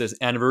 it's the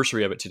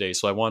anniversary of it today,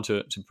 so I want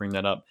to bring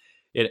that up.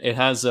 It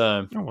has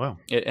a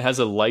it has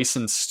a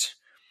licensed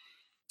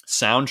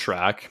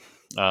soundtrack,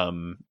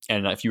 and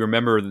if you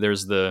remember,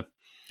 there's the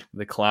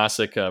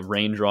classic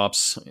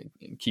 "Raindrops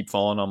Keep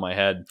Falling on My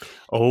Head."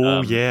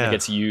 That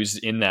gets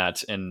used in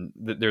that, and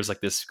there's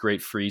like this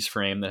great freeze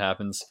frame that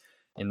happens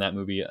in that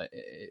movie.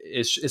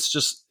 It's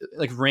just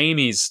like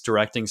Raimi's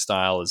directing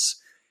style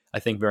is, I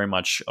think, very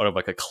much out of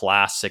like a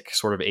classic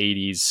sort of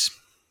 80s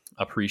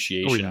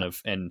appreciation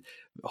of, and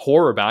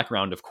horror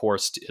background, of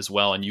course, as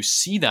well. And you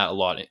see that a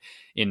lot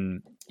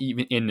in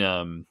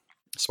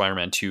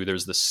Spider-Man 2.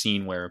 There's the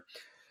scene where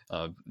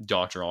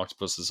Dr.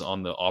 Octopus is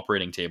on the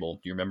operating table.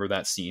 Do you remember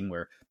that scene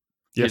where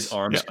his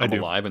arms come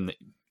alive, and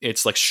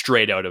it's like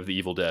straight out of The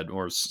Evil Dead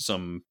or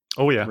some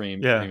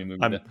Raimi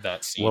movie. I'm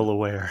that scene. well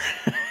aware.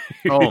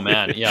 Oh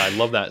man, yeah, I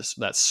love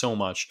that so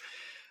much.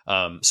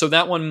 So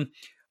that one,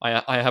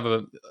 I have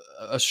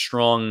a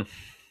strong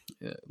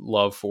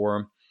love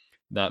for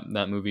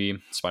that movie,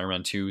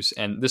 Spider-Man 2's,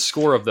 and the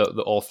score of the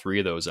all three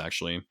of those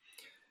actually.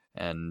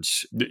 And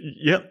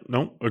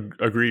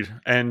agreed.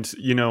 And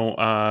you know,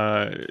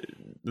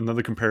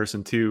 another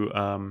comparison too,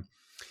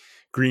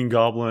 Green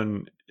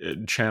Goblin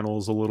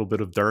channels a little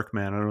bit of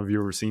Darkman. I don't know if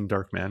you've ever seen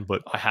Darkman,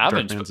 but I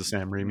haven't. Darkman's a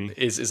Sam Raimi.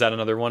 Is that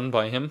another one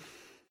by him?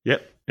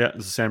 Yep. Yeah,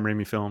 it's a Sam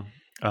Raimi film.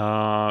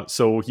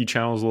 So he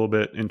channels a little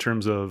bit in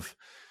terms of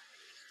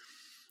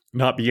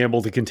not being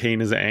able to contain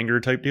his anger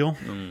type deal.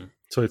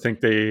 So I think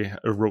they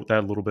wrote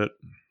that a little bit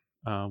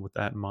with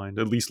that in mind,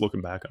 at least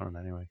looking back on it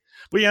anyway.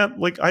 But yeah,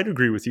 like I'd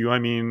agree with you. I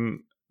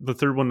mean, the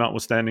third one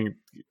notwithstanding,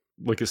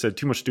 like I said,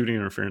 too much studio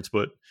interference,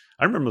 but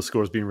I remember the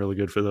scores being really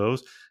good for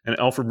those. And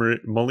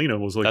Alfred Molina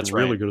was like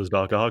really good as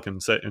Doc Ock in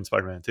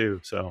Spider-Man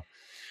 2. So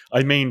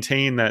I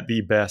maintain that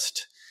the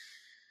best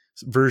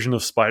version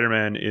of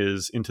Spider-Man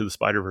is Into the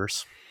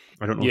Spider-Verse.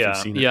 I don't know if you've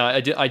seen it. Yeah,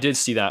 I did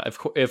see that.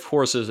 Of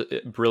course, is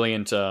a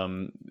brilliant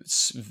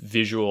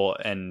visual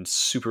and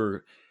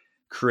super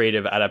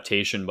creative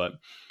adaptation, but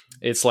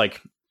it's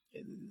like,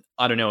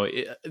 I don't know.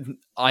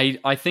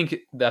 I think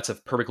that's a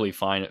perfectly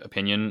fine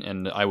opinion,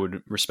 and I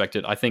would respect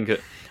it. I think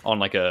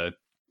on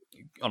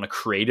a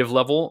creative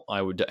level,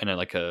 I would, and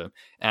like a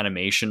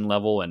animation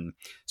level, and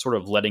sort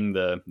of letting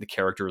the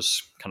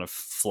characters kind of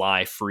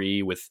fly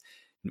free with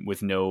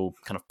no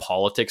kind of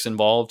politics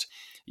involved.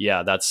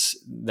 Yeah,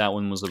 that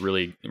one was a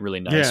really, really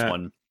nice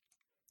one.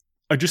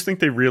 I just think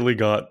they really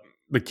got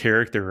the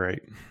character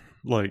right.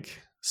 Like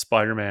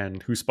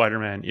Spider-Man, who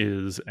Spider-Man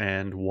is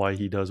and why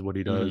he does what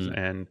he does,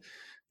 and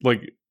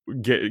like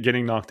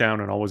getting knocked down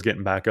and always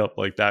getting back up,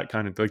 like that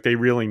kind of, like they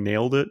really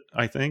nailed it,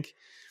 I think.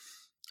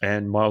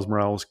 And Miles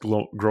Morales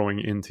growing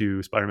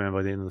into Spider-Man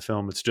by the end of the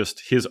film, it's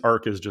just, his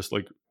arc is just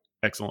like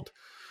excellent.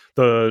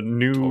 The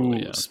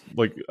new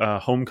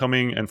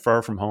Homecoming and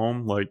Far From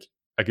Home, like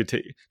I could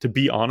take, to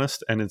be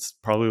honest, and it's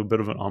probably a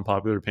bit of an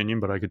unpopular opinion,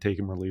 but I could take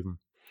him or leave him.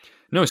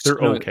 No, they're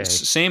okay.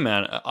 Same,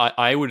 man.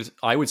 I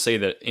would say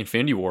that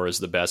Infinity War is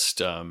the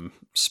best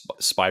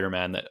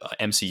Spider-Man, that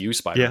MCU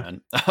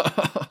Spider-Man.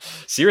 Yeah.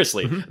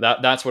 Seriously,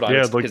 that's what I.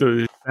 Yeah, like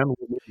the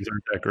movies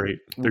aren't that great.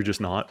 They're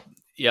just not.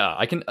 Yeah,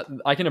 I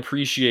can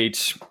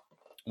appreciate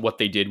what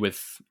they did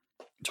with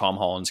Tom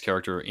Holland's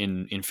character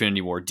in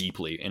Infinity War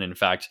deeply, and in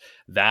fact,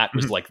 that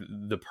was like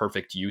the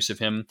perfect use of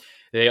him.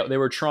 They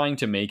were trying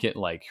to make it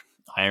like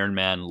Iron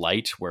Man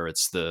light, where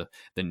it's the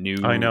new.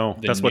 I know,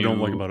 that's what I don't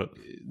like about it.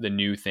 The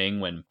new thing,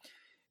 when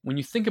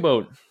you think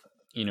about,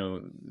 you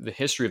know, the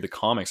history of the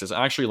comics, it's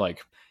actually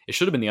like it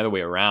should have been the other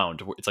way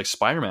around. It's like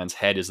Spider-Man's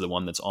head is the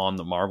one that's on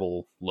the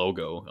Marvel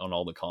logo on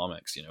all the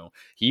comics. You know,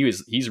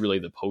 he's really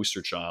the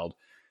poster child,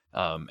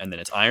 and then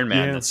it's Iron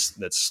Man Yeah,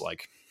 that's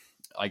like,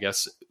 I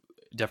guess,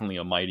 definitely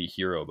a mighty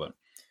hero, but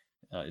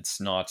it's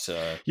not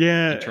in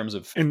yeah. terms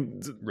of And one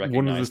of the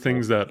recognizable.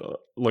 things that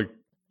like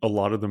a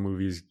lot of the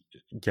movies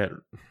get,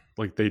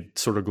 like they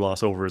sort of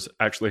gloss over, is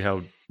actually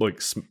how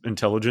like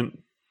intelligent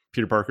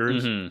Peter Parker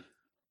is. Hmm.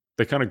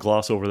 They kind of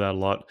gloss over that a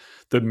lot.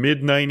 The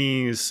mid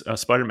 '90s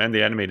Spider-Man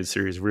the animated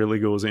series really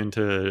goes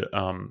into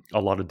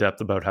a lot of depth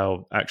about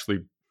how actually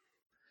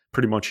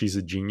pretty much he's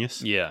a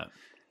genius. Yeah.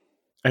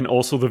 And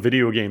also the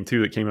video game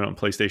too that came out on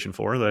PlayStation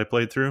 4 that I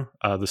played through.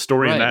 The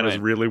story in Right. that is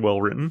Right. really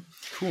well written,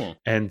 Cool.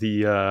 and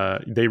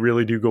they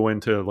really do go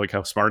into like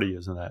how smart he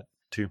is in that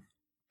too,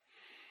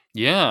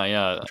 Yeah.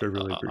 Yeah. which I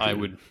really I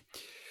appreciated. would.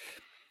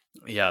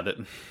 Yeah. That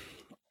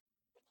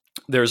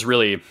there's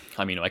really.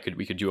 I mean,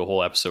 we could do a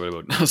whole episode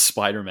about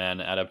Spider-Man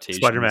adaptations.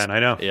 Spider-Man, I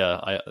know.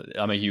 Yeah.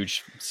 I'm a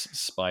huge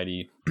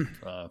Spidey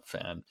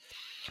fan.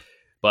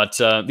 But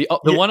the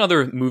Yeah. one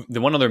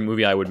other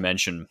movie I would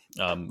mention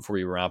before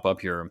we wrap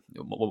up here,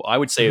 I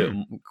would say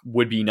Mhm.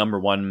 would be number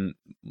one,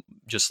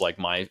 just like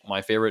my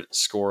favorite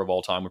score of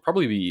all time would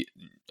probably be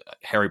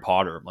Harry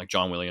Potter, like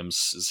John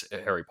Williams'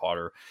 Harry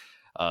Potter.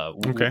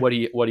 Okay.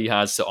 What he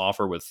has to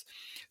offer with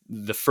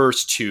the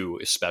first two,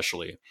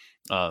 especially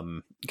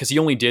because he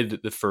only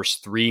did the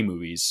first three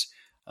movies,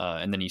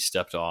 and then he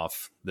stepped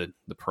off the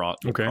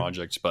Okay.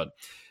 project. But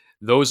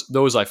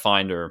those I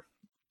find are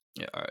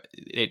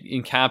it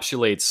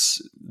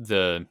encapsulates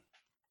the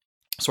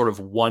sort of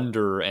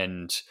wonder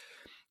and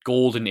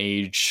golden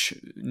age,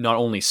 not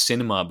only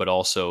cinema but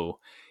also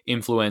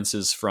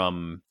influences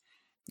from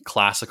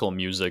classical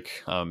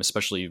music,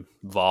 especially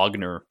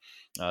Wagner.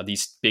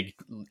 These big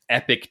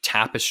epic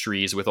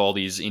tapestries with all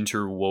these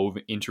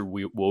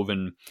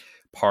interwoven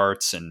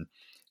parts and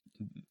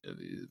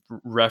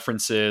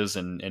references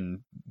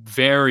and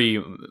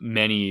very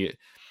many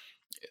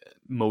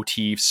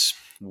motifs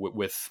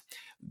with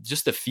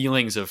just the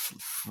feelings of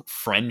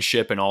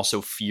friendship and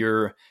also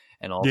fear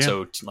and Yeah.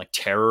 also like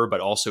terror,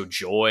 but also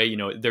joy. You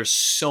know, there's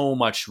so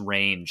much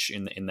range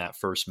in that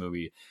first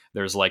movie.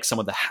 There's like some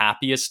of the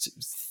happiest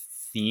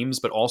themes,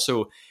 but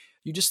also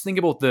you just think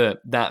about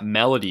that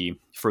melody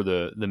for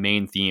the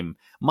main theme.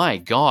 My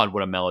God,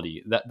 what a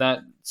melody! That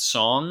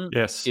song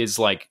Yes. is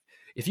like,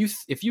 if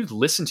you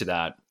listen to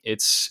that,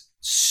 it's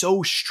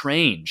so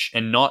strange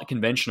and not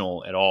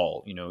conventional at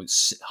all. You know,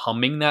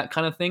 humming that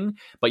kind of thing,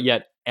 but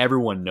yet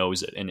everyone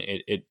knows it, and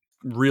it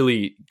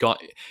really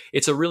got.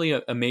 It's a really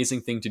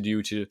amazing thing to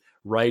do, to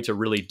write a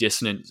really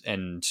dissonant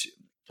and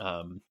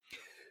um,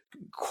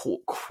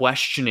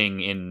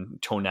 questioning in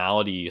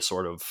tonality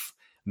sort of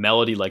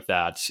melody like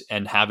that,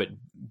 and have it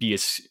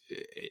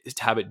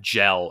have it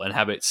gel and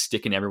have it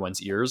stick in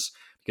everyone's ears,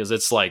 because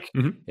it's like,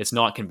 Mhm. it's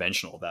not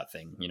conventional, that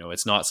thing. You know,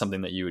 it's not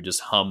something that you would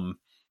just hum.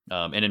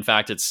 And in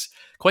fact, it's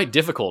quite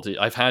difficult.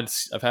 I've had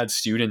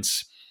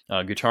students,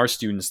 guitar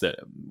students, that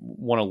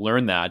want to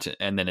learn that,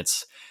 and then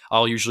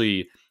I'll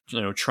usually,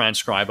 you know,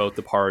 transcribe out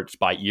the part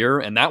by ear,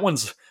 and that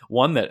one's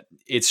one that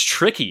it's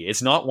tricky.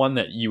 It's not one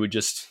that you would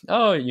just,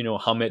 oh, you know,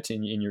 hum it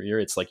in your ear.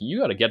 It's like you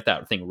got to get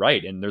that thing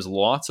right, and there's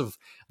lots of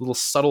little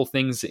subtle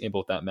things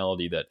about that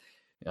melody that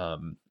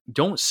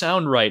don't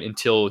sound right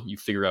until you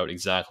figure out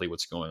exactly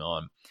what's going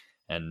on.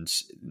 And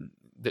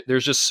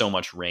there's just so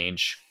much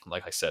range,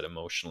 like I said,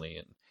 emotionally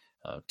and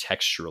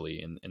texturally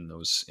in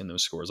those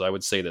scores. I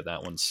would say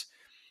that one's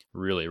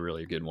really,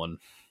 really a good one.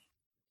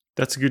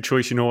 That's a good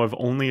choice. You know, I've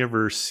only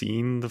ever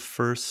seen the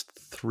first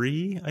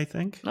three, I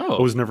think. I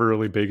Oh, was never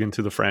really big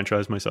into the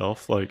franchise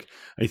myself. Like,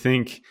 I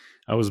think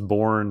I was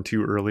born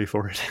too early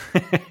for it.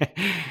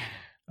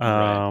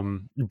 right.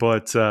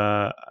 But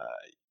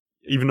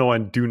even though I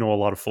do know a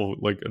lot of full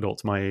like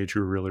adults my age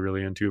who are really,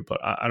 really into it, but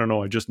I don't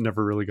know, I just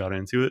never really got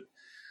into it.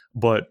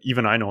 But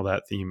even I know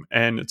that theme.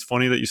 And it's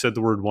funny that you said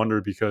the word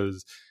wonder,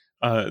 because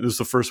this was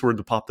the first word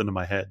that popped into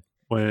my head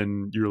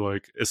when you're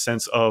like a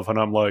sense of, and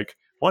I'm like,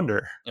 wonder.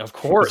 Of It was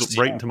course,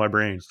 right yeah. into my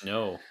brain.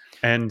 No.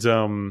 And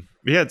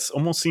yeah, it's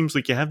almost seems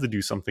like you have to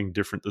do something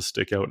different to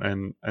stick out.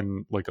 And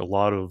like a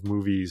lot of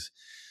movies,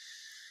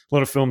 a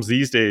lot of films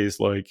these days,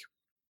 like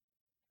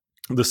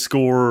the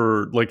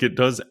score, like it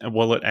does,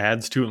 well, it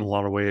adds to it in a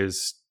lot of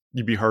ways.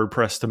 You'd be hard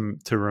pressed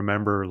to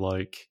remember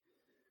like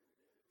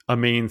a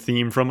main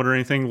theme from it or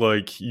anything.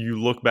 Like you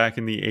look back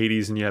in the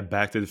 80s and you have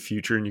Back to the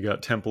Future, and you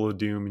got Temple of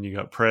Doom, and you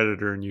got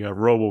Predator, and you got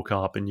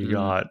RoboCop, and you Mm,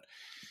 got,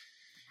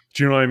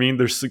 do you know what I mean?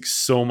 There's like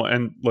so much,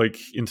 and like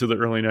into the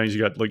early 90s, you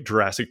got like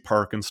Jurassic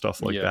Park and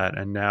stuff like yeah. that.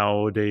 And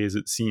nowadays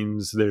it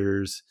seems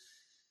there's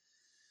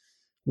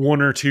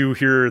one or two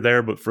here or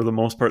there, but for the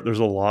most part, there's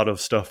a lot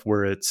of stuff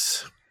where it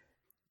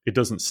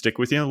doesn't stick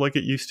with you like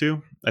it used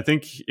to. I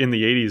think in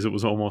the 80s, it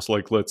was almost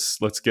like, let's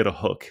get a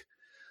hook.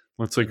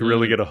 Let's like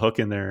really Mm, get a hook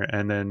in there,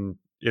 and then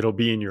it'll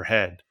be in your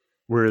head.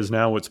 Whereas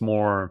now it's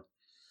more,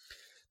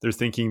 they're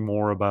thinking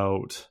more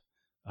about,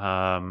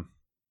 um,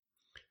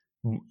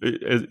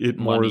 it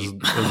more Money.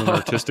 as an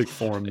artistic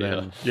form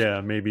Yeah.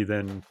 than maybe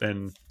then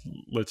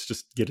let's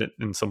just get it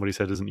in somebody's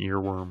head as an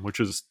earworm, which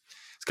is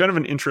it's kind of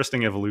an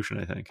interesting evolution,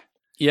 I think.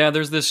 Yeah,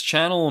 there's this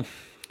channel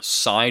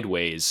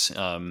Sideways.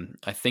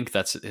 I think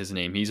that's his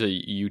name. He's a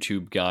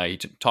YouTube guy. He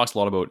talks a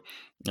lot about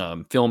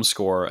film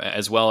score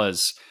as well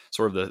as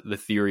sort of the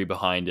theory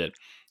behind it.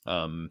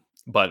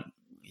 But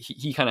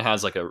he kind of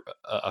has like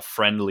a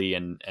friendly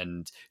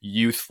and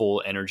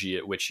youthful energy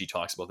at which he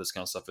talks about this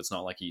kind of stuff. It's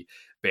not like he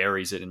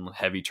buries it in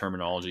heavy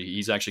terminology.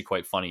 He's actually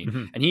quite funny,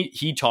 Mm-hmm. and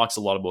he talks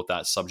a lot about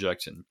that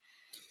subject. And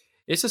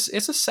it's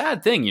a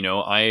sad thing, you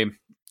know.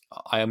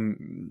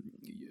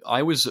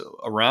 I was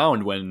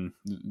around when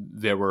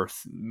there were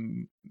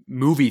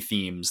movie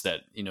themes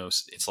that, you know,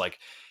 it's like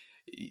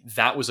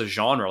that was a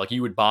genre. Like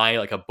you would buy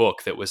like a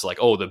book that was like,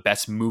 oh, the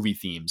best movie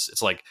themes.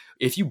 It's like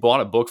if you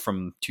bought a book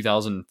from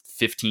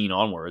 2015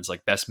 onwards,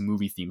 like best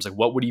movie themes, like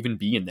what would even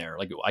be in there?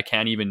 Like I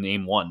can't even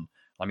name one.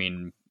 I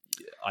mean,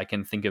 I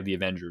can think of the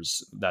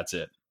Avengers. That's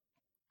it.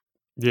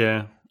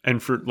 Yeah,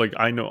 and for like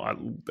I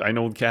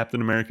know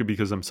Captain America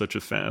because I'm such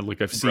a fan.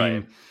 Like I've seen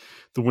Right.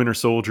 The Winter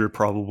Soldier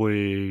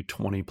probably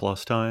 20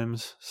 plus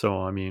times. So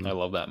I mean, I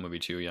love that movie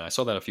too. Yeah, I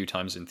saw that a few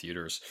times in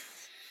theaters.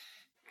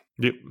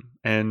 yep.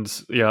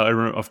 And yeah,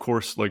 of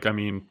course, like I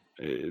mean,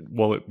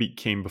 well, it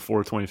came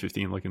before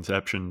 2015, like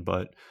Inception,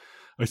 but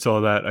I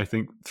saw that I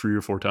think 3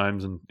 or 4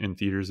 times in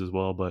theaters as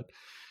well. But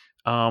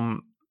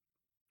um,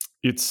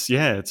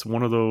 it's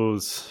one of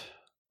those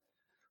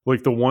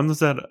like the ones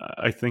that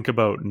I think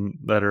about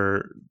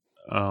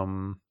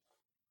um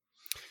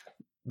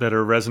that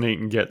are resonate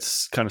and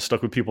gets kind of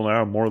stuck with people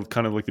now are more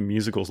kind of like the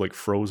musicals, like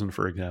Frozen,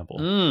 for example.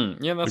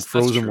 Yeah, Like that's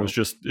Frozen true. was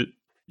just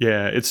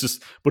yeah, it's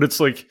just, but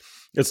it's like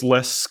it's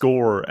less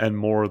score and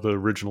more the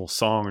original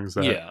songs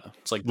that Yeah,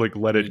 it's like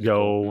Let It musical.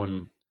 Go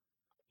and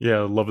yeah,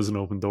 Love Is an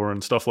Open Door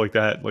and stuff like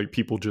that. Like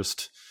people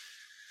just,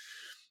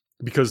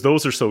 because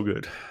those are so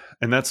good,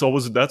 and that's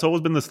always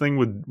been the thing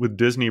with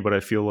Disney. But I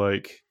feel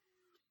like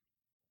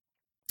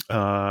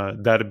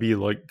that'd be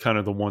like kind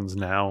of the ones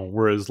now,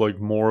 whereas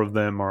like more of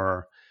them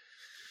are,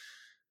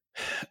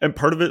 and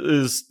part of it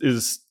is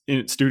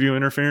in studio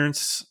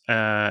interference.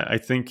 I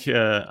think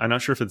I'm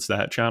not sure if it's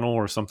that channel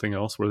or something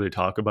else where they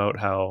talk about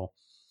how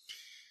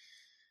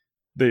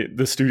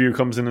the studio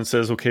comes in and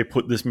says, okay,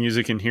 put this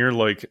music in here,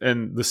 like,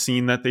 and the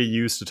scene that they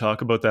use to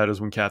talk about that is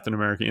when Captain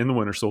America and the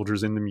Winter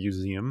Soldier's in the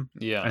museum,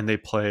 Yeah. and they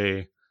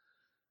play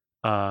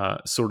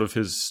sort of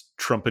his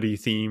trumpety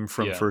theme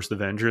from Yeah. First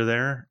Avenger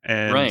there,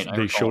 and Right, I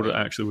they recall, showed it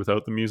yeah. actually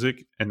without the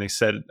music, and they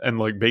said, and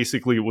like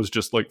basically it was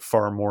just like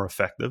far more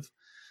effective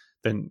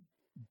than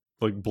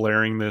like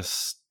blaring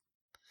this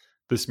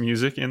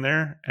music in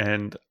there.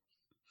 And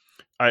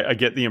I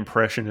get the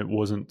impression it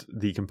wasn't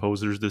the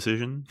composer's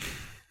decision.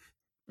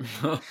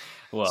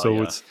 Well,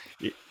 So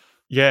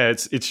yeah.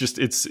 it's just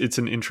it's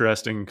an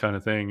interesting kind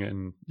of thing.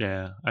 And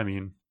yeah, I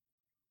mean,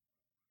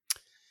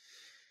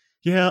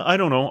 yeah, I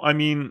don't know. I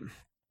mean,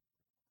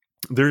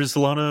 there's a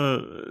lot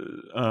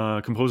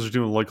of composers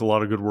doing like a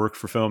lot of good work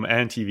for film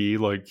and TV.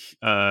 Like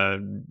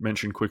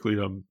mentioned quickly,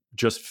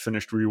 just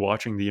finished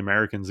rewatching The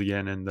Americans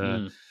again, and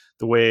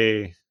the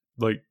way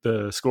like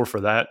the score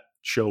for that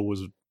show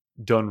was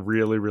done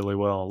really, really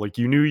well. Like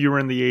you knew you were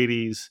in the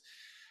 80s,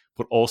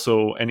 but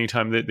also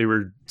anytime that they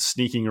were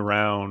sneaking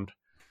around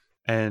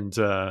and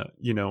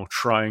you know,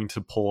 trying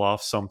to pull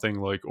off something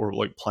like, or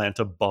like plant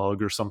a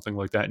bug or something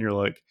like that, and you're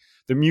like,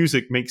 the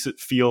music makes it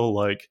feel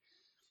like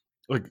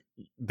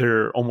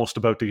they're almost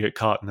about to get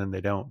caught and then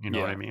they don't, you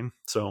know what I mean?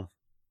 So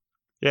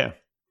yeah.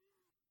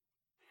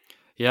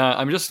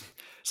 Yeah,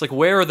 it's like,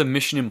 where are the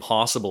Mission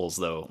Impossibles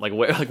though? Like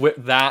where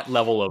that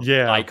level of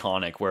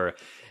iconic where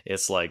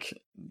it's like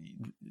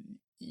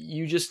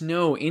you just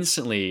know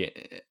instantly,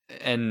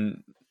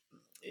 and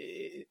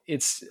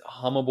it's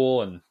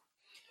hummable, and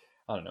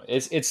I don't know.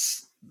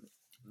 It's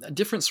a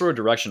different sort of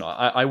direction.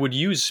 I would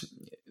use.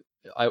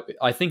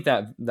 I think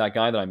that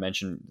guy that I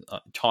mentioned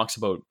talks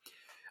about.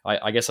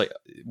 I guess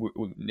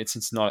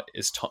it's not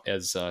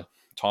as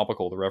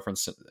topical, the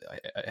reference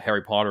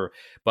Harry Potter,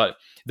 but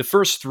the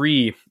first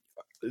three,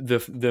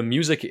 the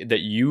music that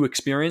you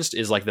experienced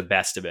is like the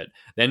best of it.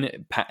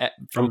 Then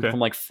from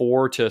like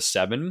 4 to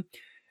 7,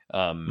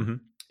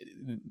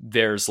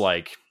 there's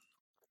like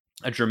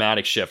a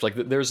dramatic shift. Like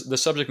there's the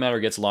subject matter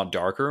gets a lot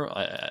darker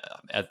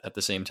at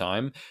the same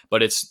time,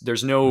 but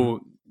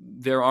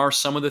there are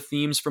some of the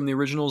themes from the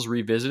originals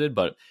revisited,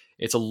 but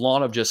it's a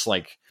lot of just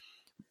like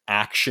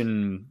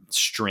action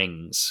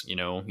strings, you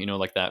know,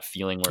 like that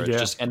feeling where it's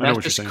just, and that's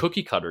just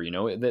cookie cutter, you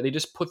know, they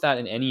just put that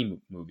in any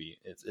movie.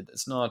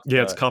 It's not,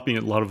 it's copying.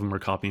 A lot of them are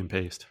copy and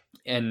paste,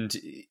 and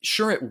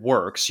sure, it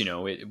works, you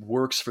know, it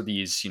works for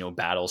these, you know,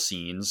 battle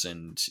scenes,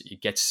 and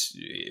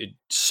it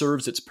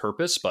serves its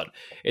purpose, but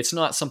it's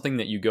not something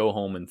that you go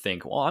home and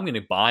think, well, I'm going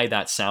to buy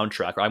that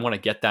soundtrack, or I want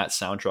to get that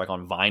soundtrack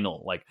on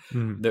vinyl. Like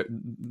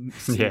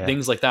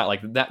things like that.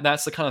 Like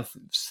that's the kind of,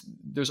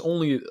 there's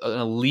only an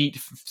elite,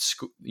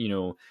 you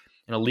know,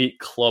 an elite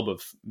club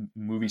of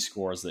movie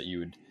scores that you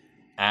would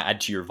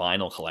add to your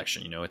vinyl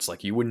collection. You know, it's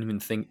like you wouldn't even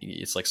think.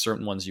 It's like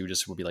certain ones you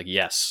just would be like,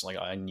 yes, like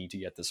I need to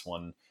get this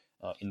one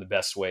in the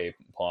best way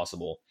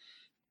possible.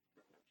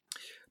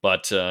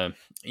 But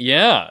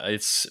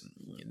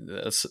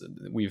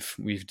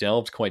we've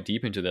delved quite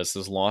deep into this.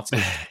 There's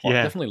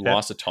definitely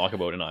lots to talk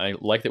about, and I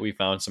like that we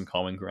found some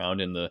common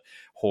ground in the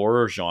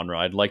horror genre.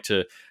 I'd like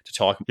to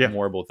talk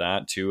more about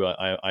that too.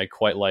 I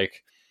quite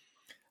like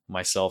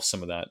myself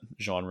some of that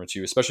genre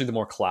too, especially the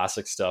more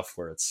classic stuff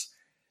where it's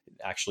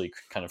actually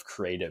kind of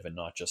creative and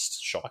not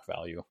just shock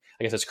value.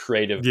 I guess it's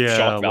creative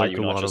shock value,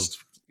 like not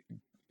just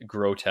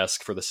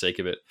grotesque for the sake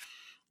of it.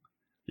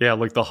 Yeah,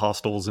 like the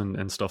Hostels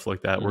and stuff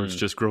like that, where it's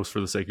just gross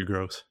for the sake of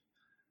gross.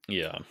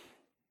 Yeah.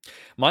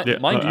 Mind you,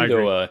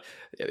 though,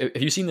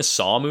 have you seen the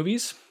Saw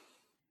movies?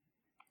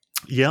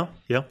 Yeah.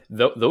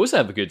 Those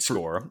have a good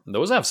score.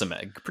 Those have some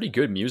pretty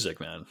good music,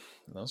 man.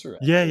 Those are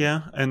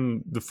yeah.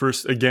 And the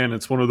first, again,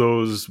 it's one of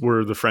those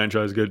where the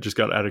franchise just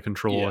got out of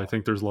control. Yeah. I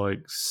think there's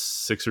like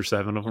 6 or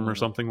 7 of them or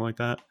something like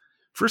that.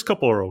 First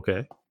couple are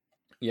okay.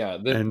 Yeah,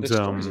 the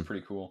stories are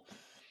pretty cool.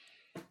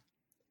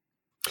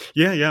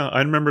 Yeah. I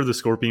remember the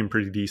score being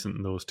pretty decent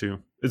in those too.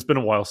 It's been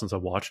a while since I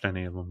watched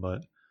any of them,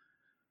 but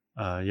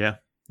yeah.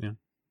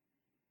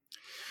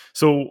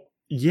 So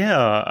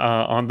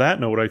on that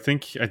note, I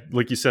think,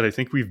 like you said, I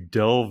think we've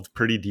delved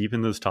pretty deep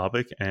into this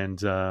topic,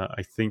 and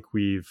I think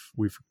we've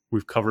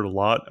covered a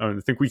lot. I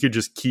think we could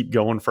just keep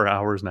going for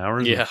hours and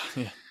hours. Yeah.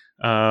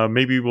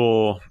 Maybe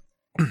we'll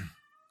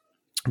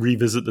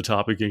revisit the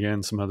topic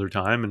again some other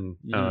time, and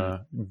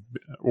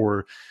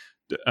or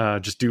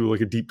just do like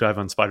a deep dive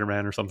on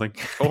Spider-Man or something.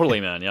 Totally,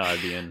 man. Yeah, I'd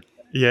be in.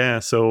 Yeah.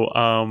 So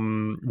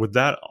with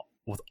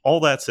all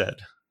that said,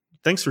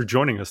 thanks for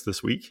joining us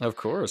this week. Of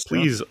course.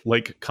 Please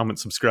like, comment,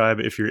 subscribe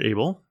if you're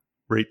able.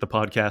 Rate the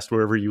podcast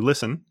wherever you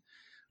listen.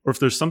 Or if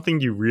there's something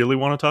you really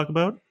want to talk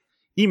about,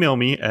 email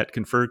me at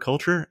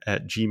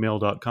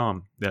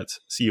conferculture@gmail.com. That's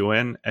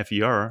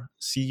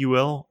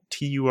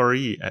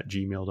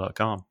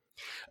CONFERCULTURE@gmail.com.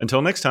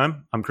 Until next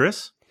time, I'm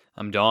Chris.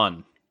 I'm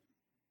Don.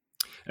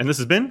 And this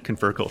has been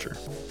Confer Culture.